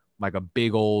feed like a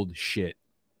big old shit.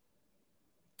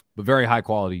 But very high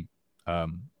quality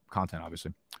content,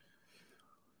 obviously.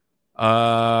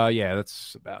 Yeah,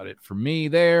 that's about it for me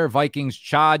there. Vikings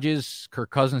charges, Kirk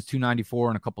Cousins 294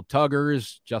 and a couple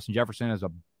tuggers. Justin Jefferson has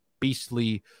a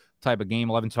beastly type of game,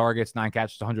 11 targets, 9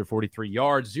 catches, 143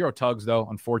 yards, 0 tugs though,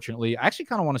 unfortunately. I actually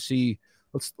kind of want to see,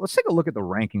 let's take a look at the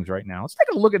rankings right now. Let's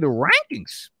take a look at the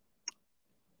rankings.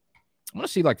 I want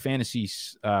to see like fantasy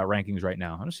rankings right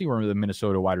now. I want to see where the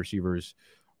Minnesota wide receivers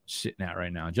sitting at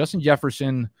right now. Justin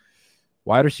Jefferson,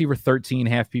 wide receiver 13,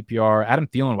 half PPR. Adam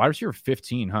Thielen, wide receiver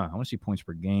 15, huh? I want to see points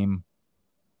per game.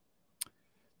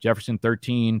 Jefferson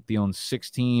 13, Thielen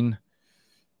 16.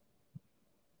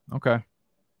 Okay.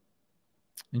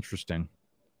 Interesting.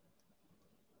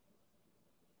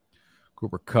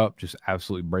 Cooper Kupp just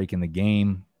absolutely breaking the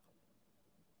game.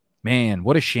 Man,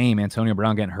 what a shame Antonio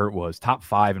Brown getting hurt was. Top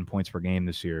 5 in points per game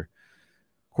this year.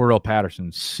 Cordell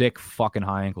Patterson, sick fucking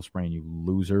high ankle sprain, you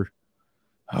loser.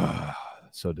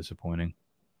 So disappointing.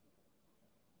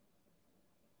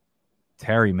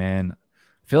 Terry, man.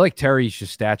 I feel like Terry's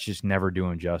stats just never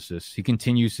doing justice. He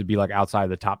continues to be like outside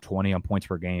the top 20 on points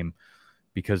per game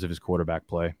because of his quarterback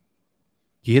play.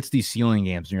 He hits these ceiling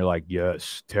games and you're like,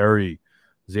 yes, Terry.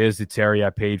 There's the Terry I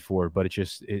paid for, but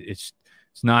it's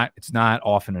not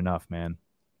often enough, man.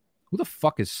 Who the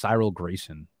fuck is Cyril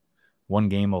Grayson? 1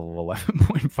 game of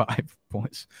 11.5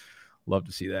 points. Love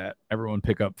to see that. Everyone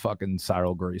pick up fucking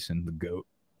Cyril Grayson, the GOAT.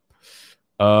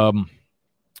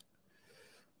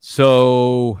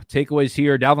 So takeaways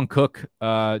here. Dalvin Cook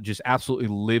just absolutely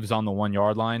lives on the 1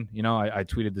 yard line. I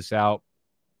tweeted this out.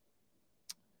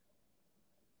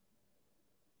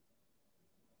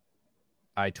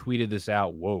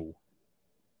 Whoa.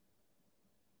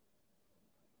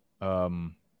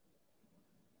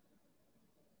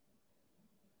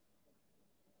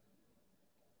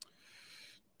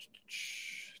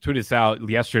 Tweeted this out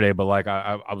yesterday, but like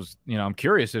I was, I'm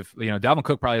curious if, Dalvin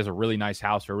Cook probably has a really nice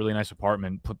house or a really nice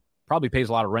apartment, probably pays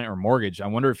a lot of rent or mortgage. I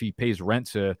wonder if he pays rent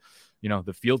to,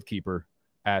 the field keeper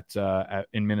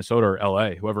in Minnesota or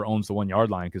LA, whoever owns the 1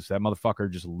 yard line, because that motherfucker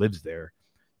just lives there.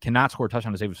 Cannot score a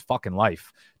touchdown to save his fucking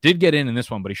life. Did get in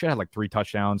this one, but he should have like 3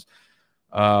 touchdowns.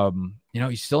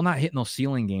 He's still not hitting those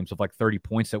ceiling games of like 30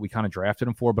 points that we kind of drafted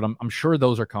him for, but I'm sure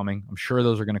those are coming. I'm sure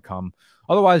those are going to come.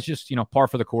 Otherwise, just, par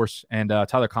for the course. And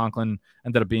Tyler Conklin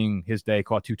ended up being his day,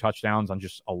 caught 2 touchdowns on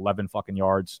just 11 fucking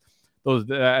yards.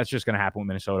 That's just going to happen with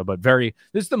Minnesota, but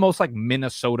this is the most like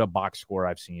Minnesota box score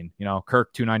I've seen.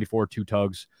 Kirk 294, 2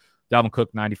 tugs, Dalvin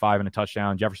Cook 95 and a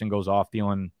touchdown. Jefferson goes off.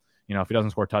 Thielen, if he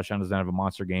doesn't score a touchdown, doesn't have a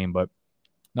monster game, but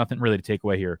nothing really to take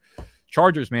away here.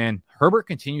 Chargers, man, Herbert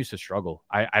continues to struggle.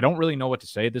 I don't really know what to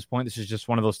say at this point. This is just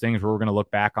one of those things where we're going to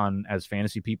look back on as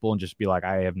fantasy people and just be like,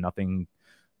 I have nothing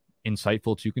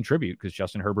insightful to contribute, because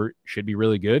Justin Herbert should be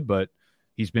really good, but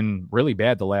he's been really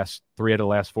bad the last 3 out of the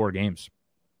last 4 games,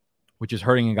 which is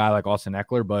hurting a guy like Austin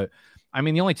Eckler. But, I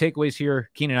mean, the only takeaways here,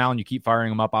 Keenan Allen, you keep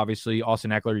firing him up, obviously.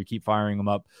 Austin Eckler, you keep firing him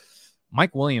up.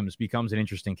 Mike Williams becomes an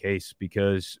interesting case,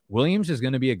 because Williams is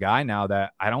going to be a guy now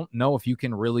that I don't know if you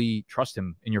can really trust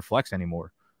him in your flex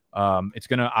anymore. It's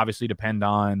going to obviously depend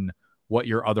on what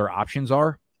your other options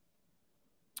are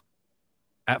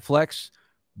at flex,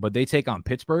 but they take on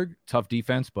Pittsburgh, tough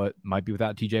defense, but might be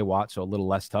without TJ Watt, so a little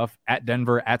less tough. At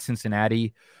Denver, at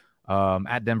Cincinnati,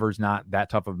 At Denver's not that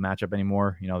tough of a matchup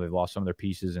anymore. You know, they've lost some of their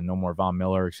pieces and no more Von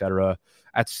Miller, et cetera.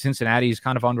 At Cincinnati is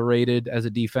kind of underrated as a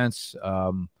defense.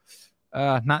 Not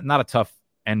a tough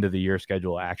end of the year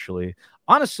schedule, actually.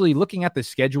 Honestly, looking at the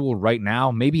schedule right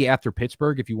now, maybe after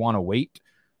Pittsburgh if you want to wait.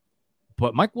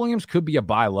 But Mike Williams could be a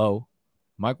buy low.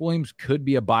 Mike Williams could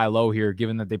be a buy low here,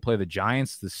 given that they play the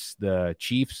Giants, the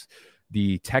Chiefs,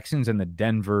 the Texans, and the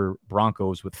Denver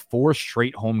Broncos with 4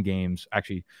 straight home games.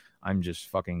 Actually, I'm just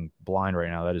fucking blind right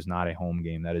now. That is not a home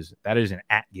game. That is an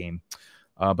at game.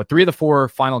 But 3 of the 4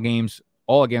 final games,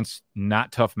 all against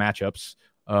not tough matchups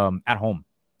at home.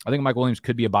 I think Mike Williams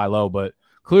could be a buy low, but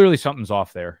clearly something's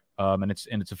off there. And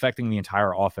it's affecting the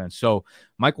entire offense. So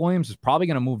Mike Williams is probably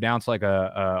going to move down to like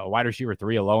a wide receiver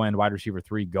 3, a low end wide receiver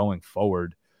 3 going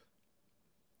forward.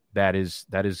 That is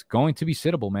going to be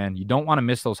sittable, man. You don't want to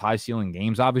miss those high ceiling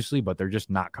games, obviously, but they're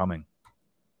just not coming.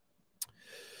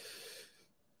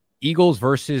 Eagles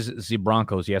versus the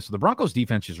Broncos. Yeah, so the Broncos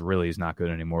defense just really is not good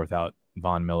anymore without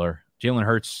Von Miller. Jalen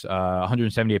Hurts,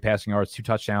 178 passing yards, 2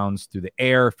 touchdowns through the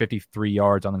air, 53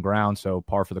 yards on the ground, so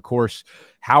par for the course.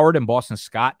 Howard and Boston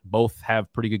Scott both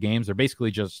have pretty good games. They're basically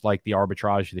just like the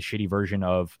arbitrage, the shitty version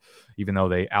of, even though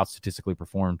they out-statistically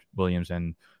performed Williams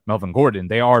and Melvin Gordon,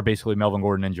 they are basically Melvin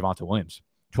Gordon and Javonte Williams.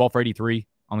 12 for 83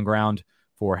 on the ground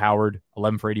for Howard,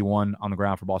 11 for 81 on the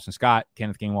ground for Boston Scott.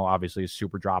 Kenneth Gainwell obviously is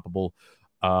super droppable.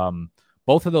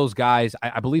 Both of those guys,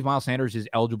 I believe Miles Sanders is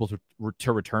eligible to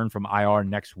return from IR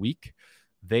next week.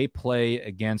 They play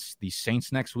against the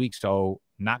Saints next week, so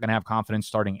not going to have confidence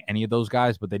starting any of those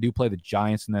guys, but they do play the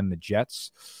Giants and then the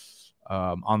Jets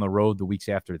on the road the weeks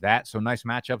after that. So nice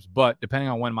matchups, but depending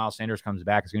on when Miles Sanders comes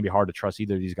back, it's going to be hard to trust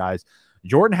either of these guys.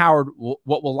 Jordan Howard,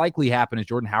 what will likely happen is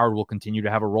Jordan Howard will continue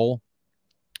to have a role.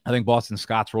 I think Boston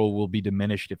Scott's role will be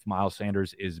diminished if Miles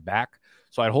Sanders is back.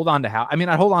 So I'd hold on to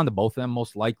I'd hold on to both of them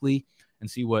most likely and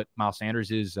see what Miles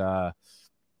Sanders'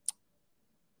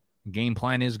 game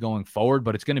plan is going forward.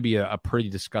 But it's going to be a pretty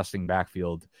disgusting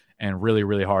backfield and really,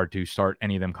 really hard to start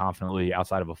any of them confidently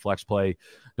outside of a flex play.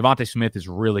 Devontae Smith is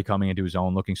really coming into his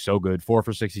own, looking so good. 4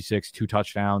 for 66, 2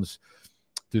 touchdowns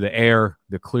through the air,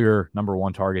 the clear number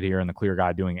 1 target here and the clear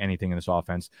guy doing anything in this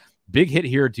offense. Big hit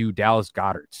here to Dallas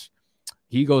Goedert.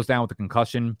 He goes down with a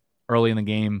concussion early in the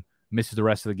game, misses the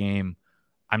rest of the game.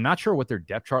 I'm not sure what their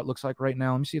depth chart looks like right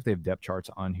now. Let me see if they have depth charts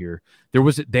on here.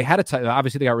 Obviously they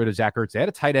got rid of Zach Ertz. They had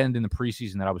a tight end in the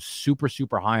preseason that I was super,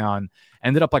 super high on.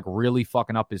 Ended up like really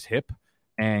fucking up his hip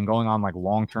and going on like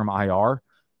long-term IR.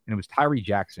 And it was Tyree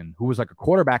Jackson, who was like a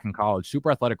quarterback in college,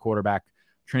 super athletic quarterback,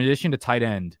 transitioned to tight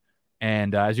end.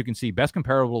 And as you can see, best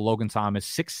comparable to Logan Thomas,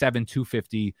 6'7",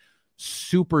 250,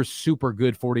 super, super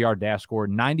good 40-yard dash score,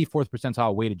 94th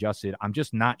percentile weight adjusted. I'm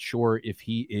just not sure if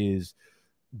he is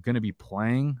going to be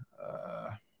playing.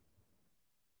 I'll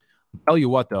tell you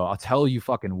what, though. I'll tell you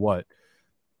fucking what.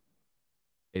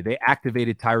 They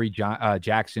activated Tyree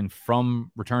Jackson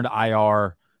from return to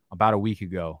IR about a week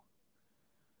ago.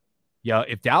 Yeah,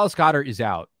 if Dallas Goedert is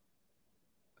out,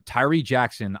 Tyree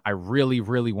Jackson, I really,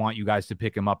 really want you guys to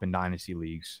pick him up in dynasty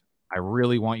leagues. I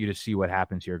really want you to see what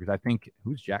happens here because I think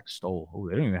who's Jack Stoll? Oh,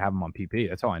 they don't even have him on PP.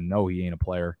 That's how I know he ain't a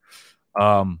player.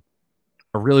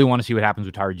 I really want to see what happens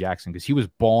with Tyree Jackson because he was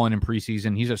balling in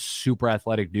preseason. He's a super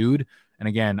athletic dude, and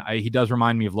again, he does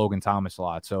remind me of Logan Thomas a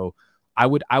lot. So I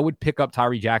would pick up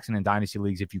Tyree Jackson in dynasty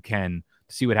leagues if you can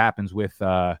to see what happens with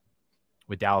Dallas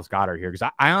Goedert here because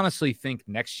I honestly think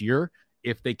next year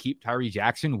if they keep Tyree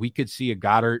Jackson, we could see a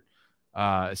Goedert.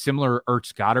 Similar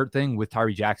Ertz Goedert thing with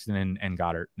Tyree Jackson and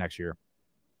Goedert next year.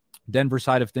 Denver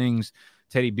side of things,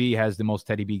 Teddy B has the most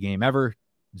Teddy B game ever.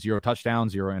 0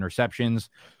 touchdowns, 0 interceptions.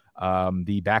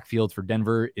 The backfield for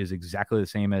Denver is exactly the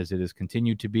same as it has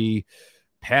continued to be.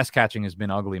 Pass catching has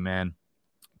been ugly, man.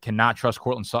 Cannot trust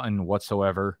Courtland Sutton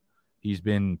whatsoever. He's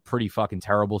been pretty fucking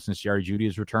terrible since Jerry Jeudy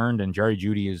has returned, and Jerry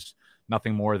Jeudy is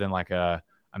nothing more than like a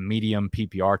medium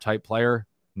PPR type player.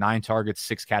 9 targets,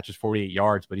 6 catches, 48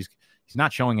 yards, but he's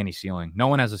not showing any ceiling. No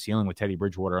one has a ceiling with Teddy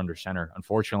Bridgewater under center,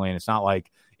 unfortunately, and it's not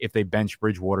like if they bench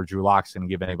Bridgewater, Drew Lock's going to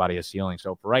give anybody a ceiling.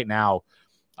 So for right now,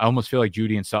 I almost feel like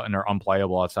Jeudy and Sutton are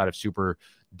unplayable outside of super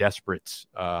desperate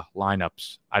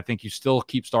lineups. I think you still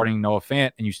keep starting Noah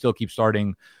Fant, and you still keep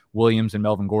starting Williams and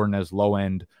Melvin Gordon as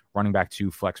low-end running back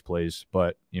 2 flex plays.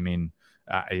 But, I mean,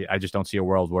 I just don't see a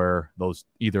world where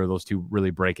either of those two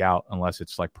really break out unless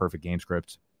it's like perfect game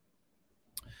scripts.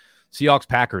 Seahawks,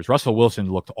 Packers. Russell Wilson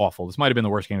looked awful. This might have been the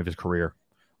worst game of his career.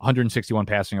 161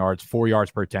 passing yards, 4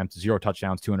 yards per attempt, 0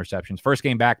 touchdowns, 2 interceptions. First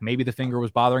game back, maybe the finger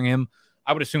was bothering him.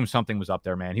 I would assume something was up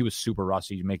there, man. He was super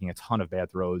rusty, making a ton of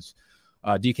bad throws.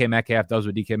 DK Metcalf does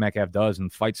what DK Metcalf does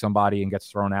and fights somebody and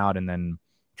gets thrown out and then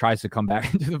tries to come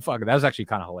back into the fucking. That was actually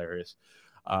kind of hilarious.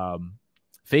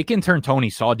 Fake intern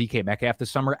Tony saw DK Metcalf this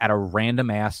summer at a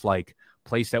random ass like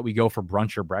place that we go for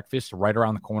brunch or breakfast right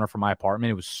around the corner from my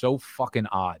apartment. It was so fucking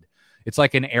odd. It's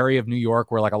like an area of New York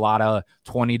where like a lot of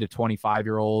 20 to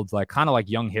 25-year-olds, like kind of like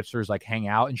young hipsters, like hang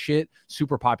out and shit.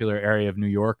 Super popular area of New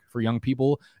York for young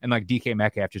people. And like DK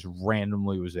Metcalf just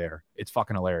randomly was there. It's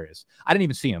fucking hilarious. I didn't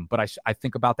even see him, but I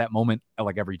think about that moment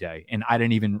like every day, and I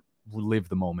didn't even live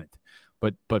the moment.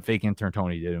 But fake intern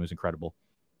Tony did. It was incredible.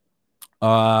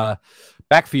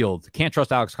 Backfield, can't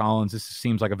trust Alex Collins. This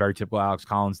seems like a very typical Alex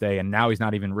Collins day, and now he's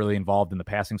not even really involved in the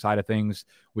passing side of things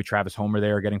with Travis Homer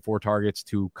there getting 4 targets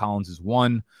to Collins'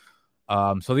 1.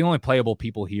 So the only playable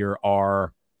people here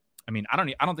are, I mean, I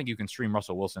don't think you can stream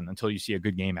Russell Wilson until you see a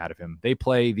good game out of him. They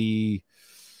play the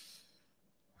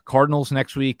Cardinals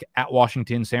next week, at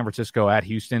Washington, San Francisco, at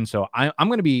Houston. So I'm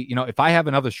going to be, if I have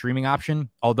another streaming option,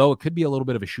 although it could be a little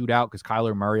bit of a shootout because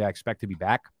Kyler Murray I expect to be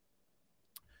back.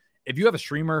 If you have a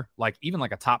streamer, like even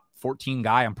like a top 14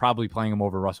 guy, I'm probably playing him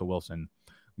over Russell Wilson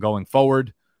going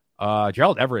forward.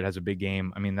 Gerald Everett has a big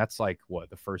game. I mean, that's like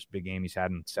the first big game he's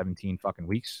had in 17 fucking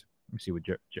weeks. Let me see what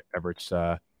Everett's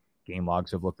game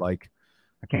logs have looked like.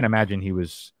 I can't imagine he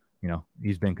was,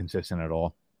 he's been consistent at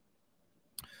all.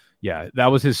 Yeah,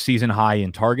 that was his season high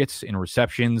in targets, in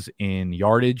receptions, in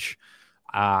yardage.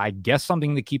 I guess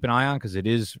something to keep an eye on because it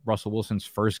is Russell Wilson's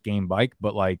first game bike,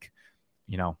 but like,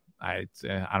 I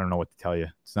don't know what to tell you.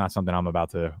 It's not something I'm about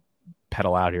to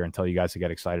pedal out here and tell you guys to get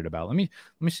excited about. Let me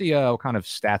see what kind of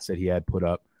stats that he had put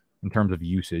up in terms of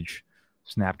usage,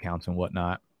 snap counts, and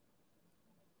whatnot.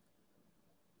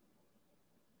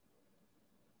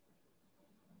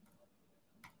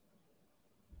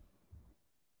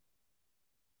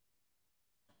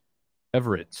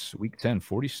 Everett's week 10,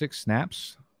 46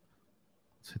 snaps.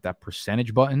 Let's hit that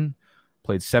percentage button.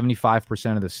 Played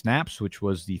 75% of the snaps, which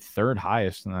was the third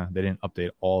highest. They didn't update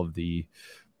all of the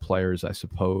players, I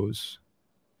suppose.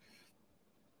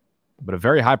 But a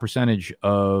very high percentage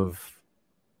of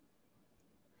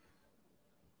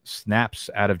snaps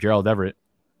out of Gerald Everett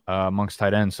amongst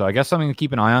tight ends. So I guess something to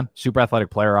keep an eye on. Super athletic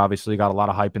player, obviously. Got a lot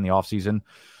of hype in the offseason.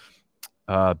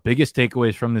 Biggest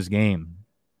takeaways from this game.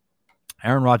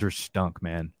 Aaron Rodgers stunk,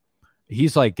 man.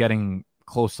 He's like getting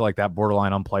close to like that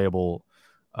borderline unplayable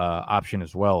option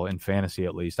as well in fantasy,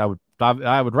 at least. I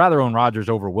would rather own Rodgers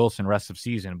over Wilson rest of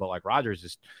season, but like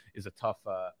Rodgers is a tough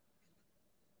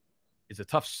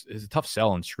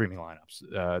sell in streaming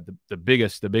lineups. The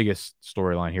biggest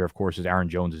storyline here, of course, is Aaron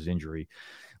Jones's injury.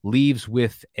 Leaves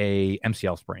with a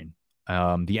MCL sprain.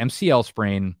 The MCL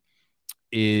sprain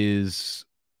is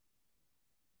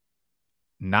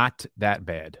not that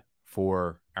bad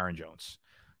for Aaron Jones.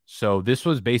 So this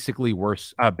was basically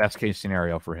best case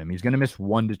scenario for him. He's going to miss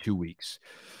 1 to 2 weeks.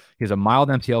 He has a mild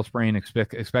MCL sprain,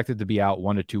 expected to be out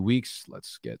 1 to 2 weeks.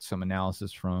 Let's get some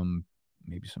analysis from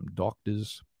maybe some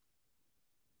doctors.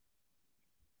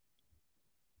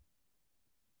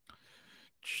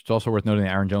 It's also worth noting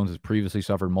that Aaron Jones has previously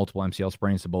suffered multiple MCL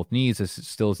sprains to both knees. This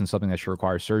still isn't something that should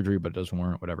require surgery, but it doesn't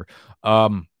warrant whatever.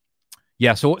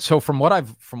 Yeah, so from what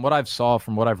I've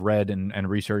read and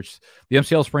researched, the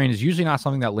MCL sprain is usually not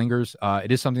something that lingers.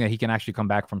 It is something that he can actually come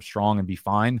back from strong and be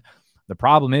fine. The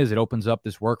problem is it opens up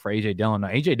this work for A.J. Dillon. Now,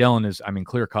 A.J. Dillon is,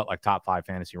 clear cut like top 5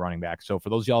 fantasy running back. So for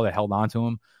those of y'all that held on to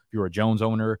him, if you were a Jones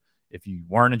owner, if you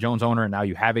weren't a Jones owner and now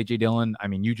you have A.J. Dillon,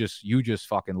 you just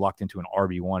fucking lucked into an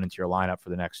RB1 into your lineup for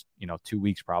the next 2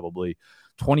 weeks probably.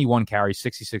 21 carries,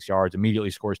 66 yards,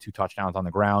 immediately scores 2 touchdowns on the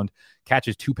ground,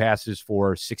 catches 2 passes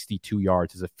for 62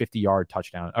 yards. It's a 50-yard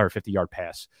touchdown or 50-yard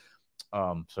pass.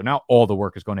 So now all the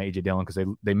work is going to A.J. Dillon because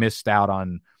they missed out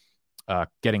on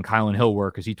getting Kylan Hill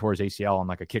work because he tore his ACL on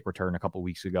like a kick return a couple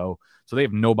weeks ago. So they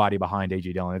have nobody behind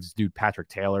A.J. Dillon. It's this dude Patrick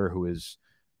Taylor, who is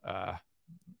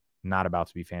not about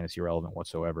to be fantasy relevant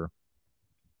whatsoever.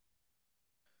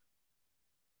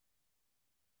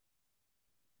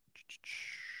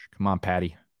 Come on,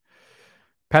 Patty.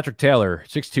 Patrick Taylor,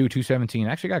 6'2", 217.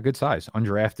 Actually got good size.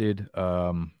 Undrafted.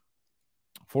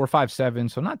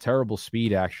 4.57. So not terrible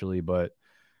speed, actually. But,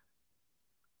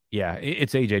 yeah,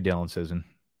 it's A.J. Dillon season.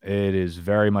 It is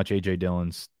very much A.J.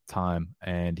 Dillon's time.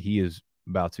 And he is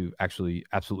about to actually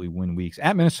absolutely win weeks.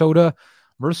 At Minnesota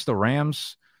versus the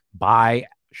Rams, by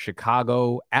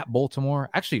Chicago, at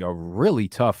Baltimore. Actually a really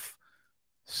tough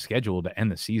schedule to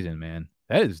end the season, man.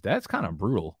 That's kind of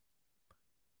brutal.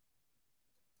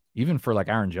 Even for like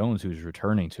Aaron Jones, who's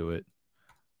returning to it.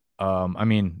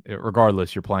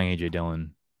 Regardless, you're playing A.J.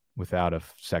 Dillon without a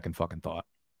second fucking thought.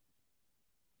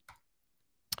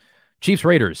 Chiefs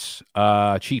Raiders.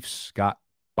 Chiefs got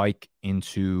Bike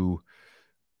into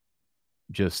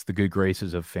just the good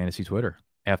graces of fantasy Twitter.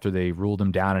 after they ruled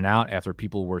him down and out, after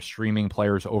people were streaming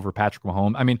players over Patrick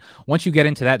Mahomes. I mean, once you get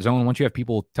into that zone, once you have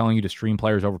people telling you to stream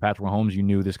players over Patrick Mahomes, you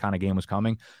knew this kind of game was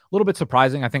coming. A little bit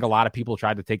surprising. I think a lot of people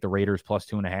tried to take the Raiders plus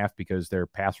 2.5 because their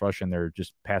pass rush and their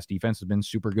just pass defense has been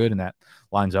super good, and that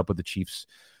lines up with the Chiefs'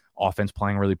 offense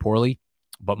playing really poorly.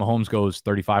 But Mahomes goes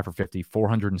 35 for 50,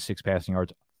 406 passing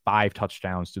yards, 5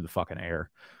 touchdowns through the fucking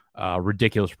air.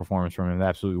 Ridiculous performance from him. They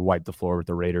absolutely wiped the floor with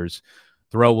the Raiders.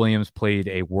 Darrell Williams played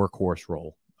a workhorse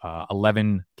role.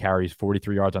 11 carries,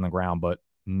 43 yards on the ground, but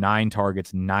 9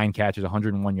 targets, 9 catches,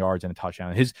 101 yards, and a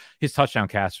touchdown. His touchdown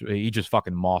catch, he just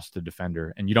fucking mossed the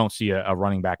defender. And you don't see a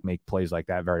running back make plays like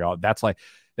that very often.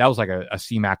 That was like a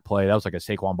C-Mac play. That was like a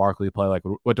Saquon Barkley play. Like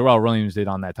what Darrell Williams did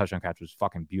on that touchdown catch was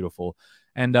fucking beautiful.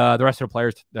 And the rest of the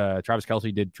players, Travis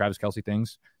Kelce did Travis Kelce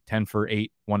things. 10 for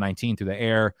 8, 119 through the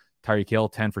air. Tyreek Hill,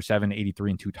 10 for 7,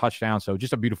 83 and 2 touchdowns. So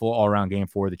just a beautiful all-around game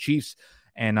for the Chiefs.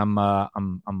 And I'm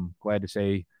glad to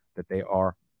say that they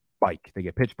are bike. They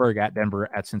get Pittsburgh, at Denver,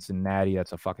 at Cincinnati.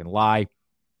 That's a fucking lie.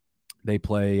 They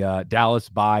play Dallas,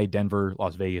 bye, Denver,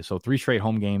 Las Vegas. So 3 straight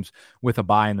home games with a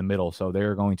bye in the middle. So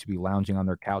they're going to be lounging on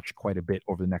their couch quite a bit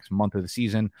over the next month of the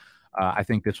season. I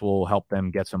think this will help them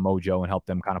get some mojo and help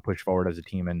them kind of push forward as a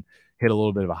team and hit a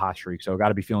little bit of a hot streak. So got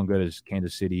to be feeling good as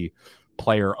Kansas City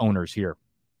player owners here.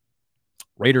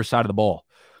 Raiders side of the ball.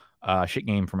 Shit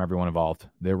game from everyone involved.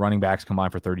 Their running backs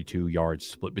combined for 32 yards,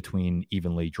 split between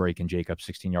evenly Drake and Jacobs,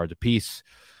 16 yards apiece.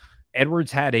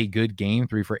 Edwards had a good game,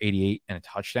 3 for 88 and a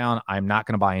touchdown. I'm not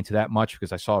going to buy into that much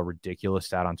because I saw a ridiculous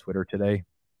stat on Twitter today.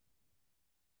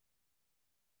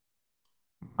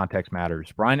 Context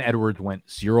matters. Bryan Edwards went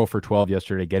 0 for 12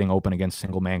 yesterday, getting open against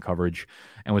single man coverage,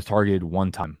 and was targeted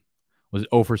 1 time. Was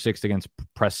 0 for 6 against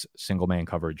press single man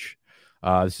coverage.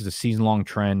 This is a season-long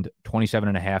trend,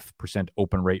 27.5%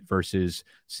 open rate versus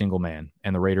single man,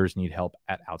 and the Raiders need help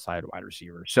at outside wide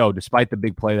receiver. So despite the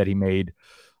big play that he made,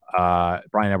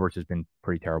 Bryan Edwards has been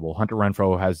pretty terrible. Hunter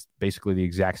Renfrow has basically the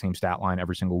exact same stat line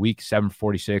every single week, 7 for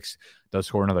 46, does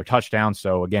score another touchdown.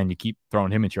 So, again, you keep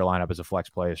throwing him into your lineup as a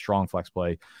flex play, a strong flex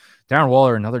play. Darren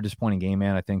Waller, another disappointing game,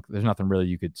 man. I think there's nothing really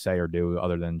you could say or do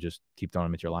other than just keep throwing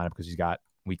him into your lineup because he's got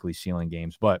weekly ceiling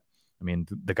games. But, I mean,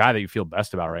 the guy that you feel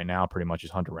best about right now pretty much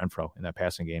is Hunter Renfrow in that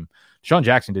passing game. Deshaun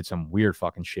Jackson did some weird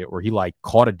fucking shit where he, like,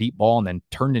 caught a deep ball and then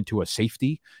turned into a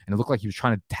safety, and it looked like he was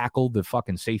trying to tackle the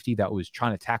fucking safety that was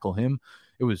trying to tackle him.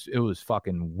 It was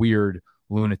fucking weird,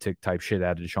 lunatic type shit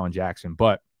out of Deshaun Jackson,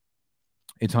 but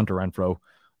it's Hunter Renfrow,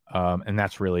 and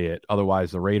that's really it.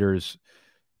 Otherwise, the Raiders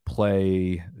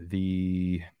play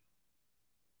the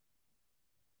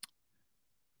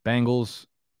Bengals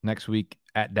next week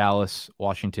at Dallas,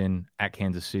 Washington, at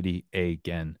Kansas City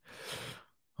again.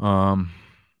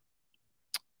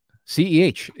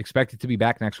 CEH expected to be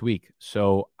back next week.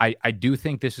 So I do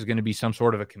think this is going to be some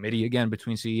sort of a committee again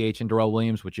between CEH and Darrell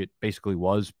Williams, which it basically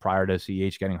was prior to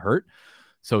CEH getting hurt.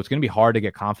 So it's going to be hard to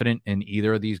get confident in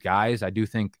either of these guys. I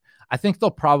think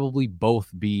they'll probably both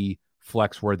be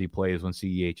flex-worthy plays when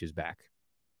CEH is back.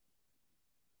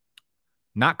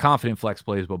 Not confident flex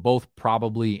plays, but both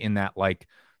probably in that like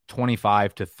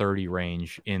 25 to 30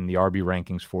 range in the RB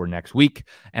rankings for next week.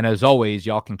 And as always,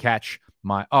 y'all can catch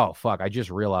my, oh, fuck, I just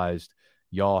realized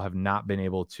y'all have not been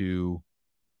able to.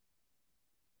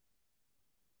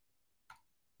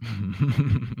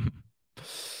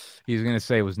 He's going to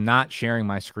say was not sharing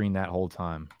my screen that whole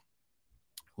time.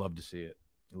 Love to see it.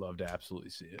 Love to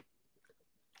absolutely see it.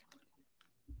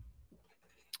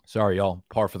 Sorry, y'all.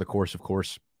 Par for the course, of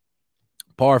course.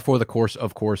 Par for the course,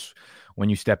 of course, when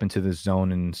you step into this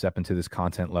zone and step into this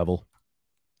content level.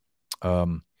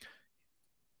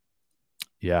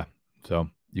 Yeah, so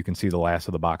you can see the last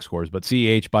of the box scores. But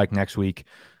CEH bike next week.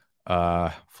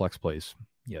 Flex plays.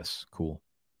 Yes, cool.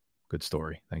 Good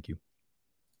story. Thank you.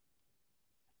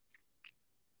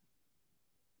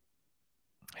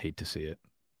 Hate to see it.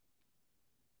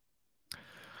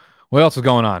 What else is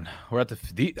going on? We're at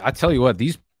I tell you what,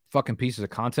 these fucking pieces of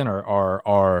content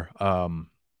are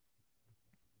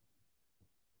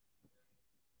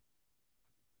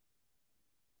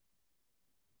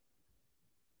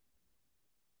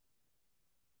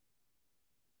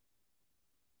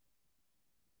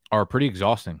pretty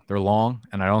exhausting. They're long,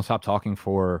 and I don't stop talking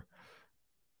for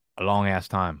a long ass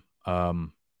time.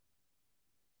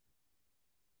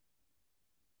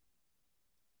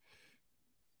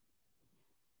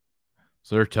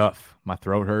 So they're tough. My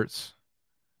throat hurts.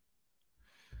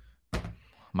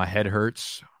 My head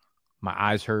hurts. My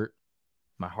eyes hurt.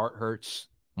 My heart hurts.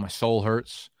 My soul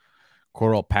hurts.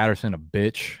 Cordell Patterson, a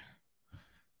bitch.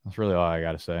 That's really all I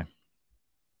got to say.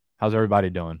 How's everybody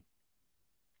doing?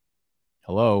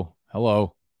 Hello.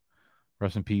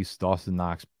 Rest in peace, Dawson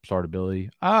Knox startability.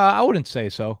 I wouldn't say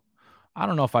so. I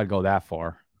don't know if I'd go that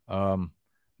far.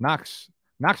 Knox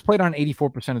played on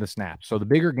 84% of the snaps, so the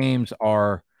bigger games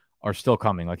are still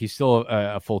coming. Like, he's still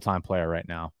a full-time player right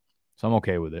now, so I'm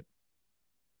okay with it.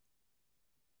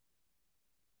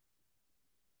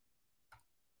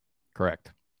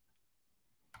 Correct.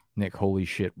 Nick, holy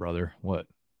shit, brother. What?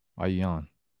 Why are you on?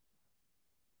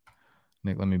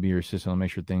 Nick, let me be your assistant. I'll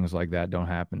make sure things like that don't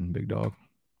happen, big dog.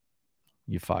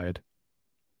 You fired.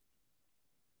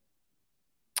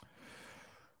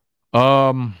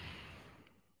 Okay.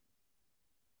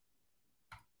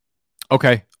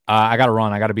 I got to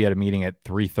run. I got to be at a meeting at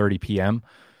 3:30 p.m.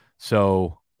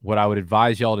 So what I would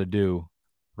advise y'all to do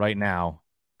right now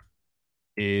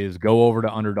is go over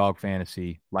to Underdog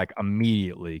Fantasy like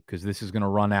immediately, because this is going to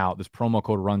run out. This promo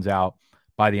code runs out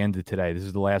by the end of today. This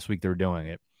is the last week they're doing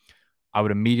it. I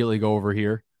would immediately go over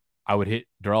here. I would hit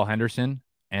Darrell Henderson,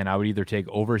 and I would either take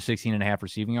over 16.5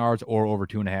 receiving yards or over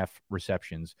 2.5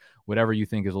 receptions, whatever you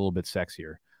think is a little bit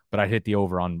sexier. But I'd hit the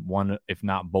over on one, if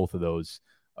not both of those,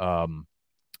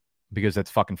 because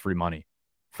that's fucking free money.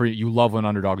 You love when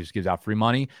Underdog just gives out free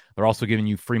money. They're also giving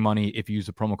you free money if you use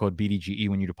the promo code BDGE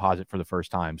when you deposit for the first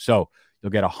time. So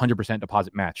you'll get a 100%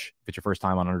 deposit match if it's your first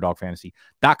time on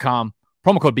UnderdogFantasy.com.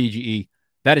 Promo code BDGE.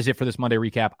 That is it for this Monday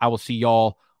recap. I will see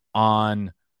y'all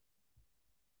on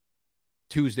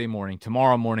Tuesday morning,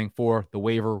 tomorrow morning, for the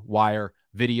waiver wire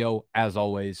video. As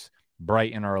always,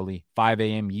 bright and early, 5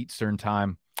 a.m. Eastern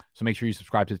time. So make sure you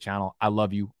subscribe to the channel. I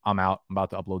love you. I'm out. I'm about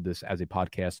to upload this as a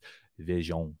podcast.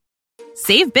 Vision.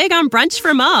 Save big on brunch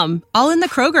for mom, all in the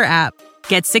Kroger app.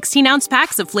 Get 16-ounce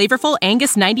packs of flavorful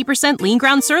Angus 90% lean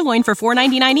ground sirloin for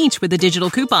 $4.99 each with a digital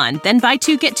coupon. Then buy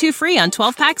 2, get 2 free on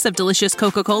 12 packs of delicious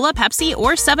Coca-Cola, Pepsi,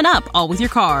 or 7-Up, all with your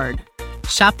card.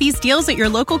 Shop these deals at your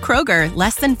local Kroger,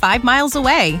 less than 5 miles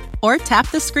away. Or tap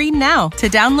the screen now to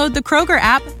download the Kroger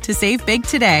app to save big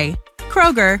today.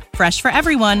 Kroger, fresh for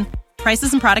everyone.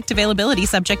 Prices and product availability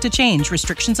subject to change.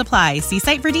 Restrictions apply. See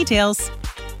site for details.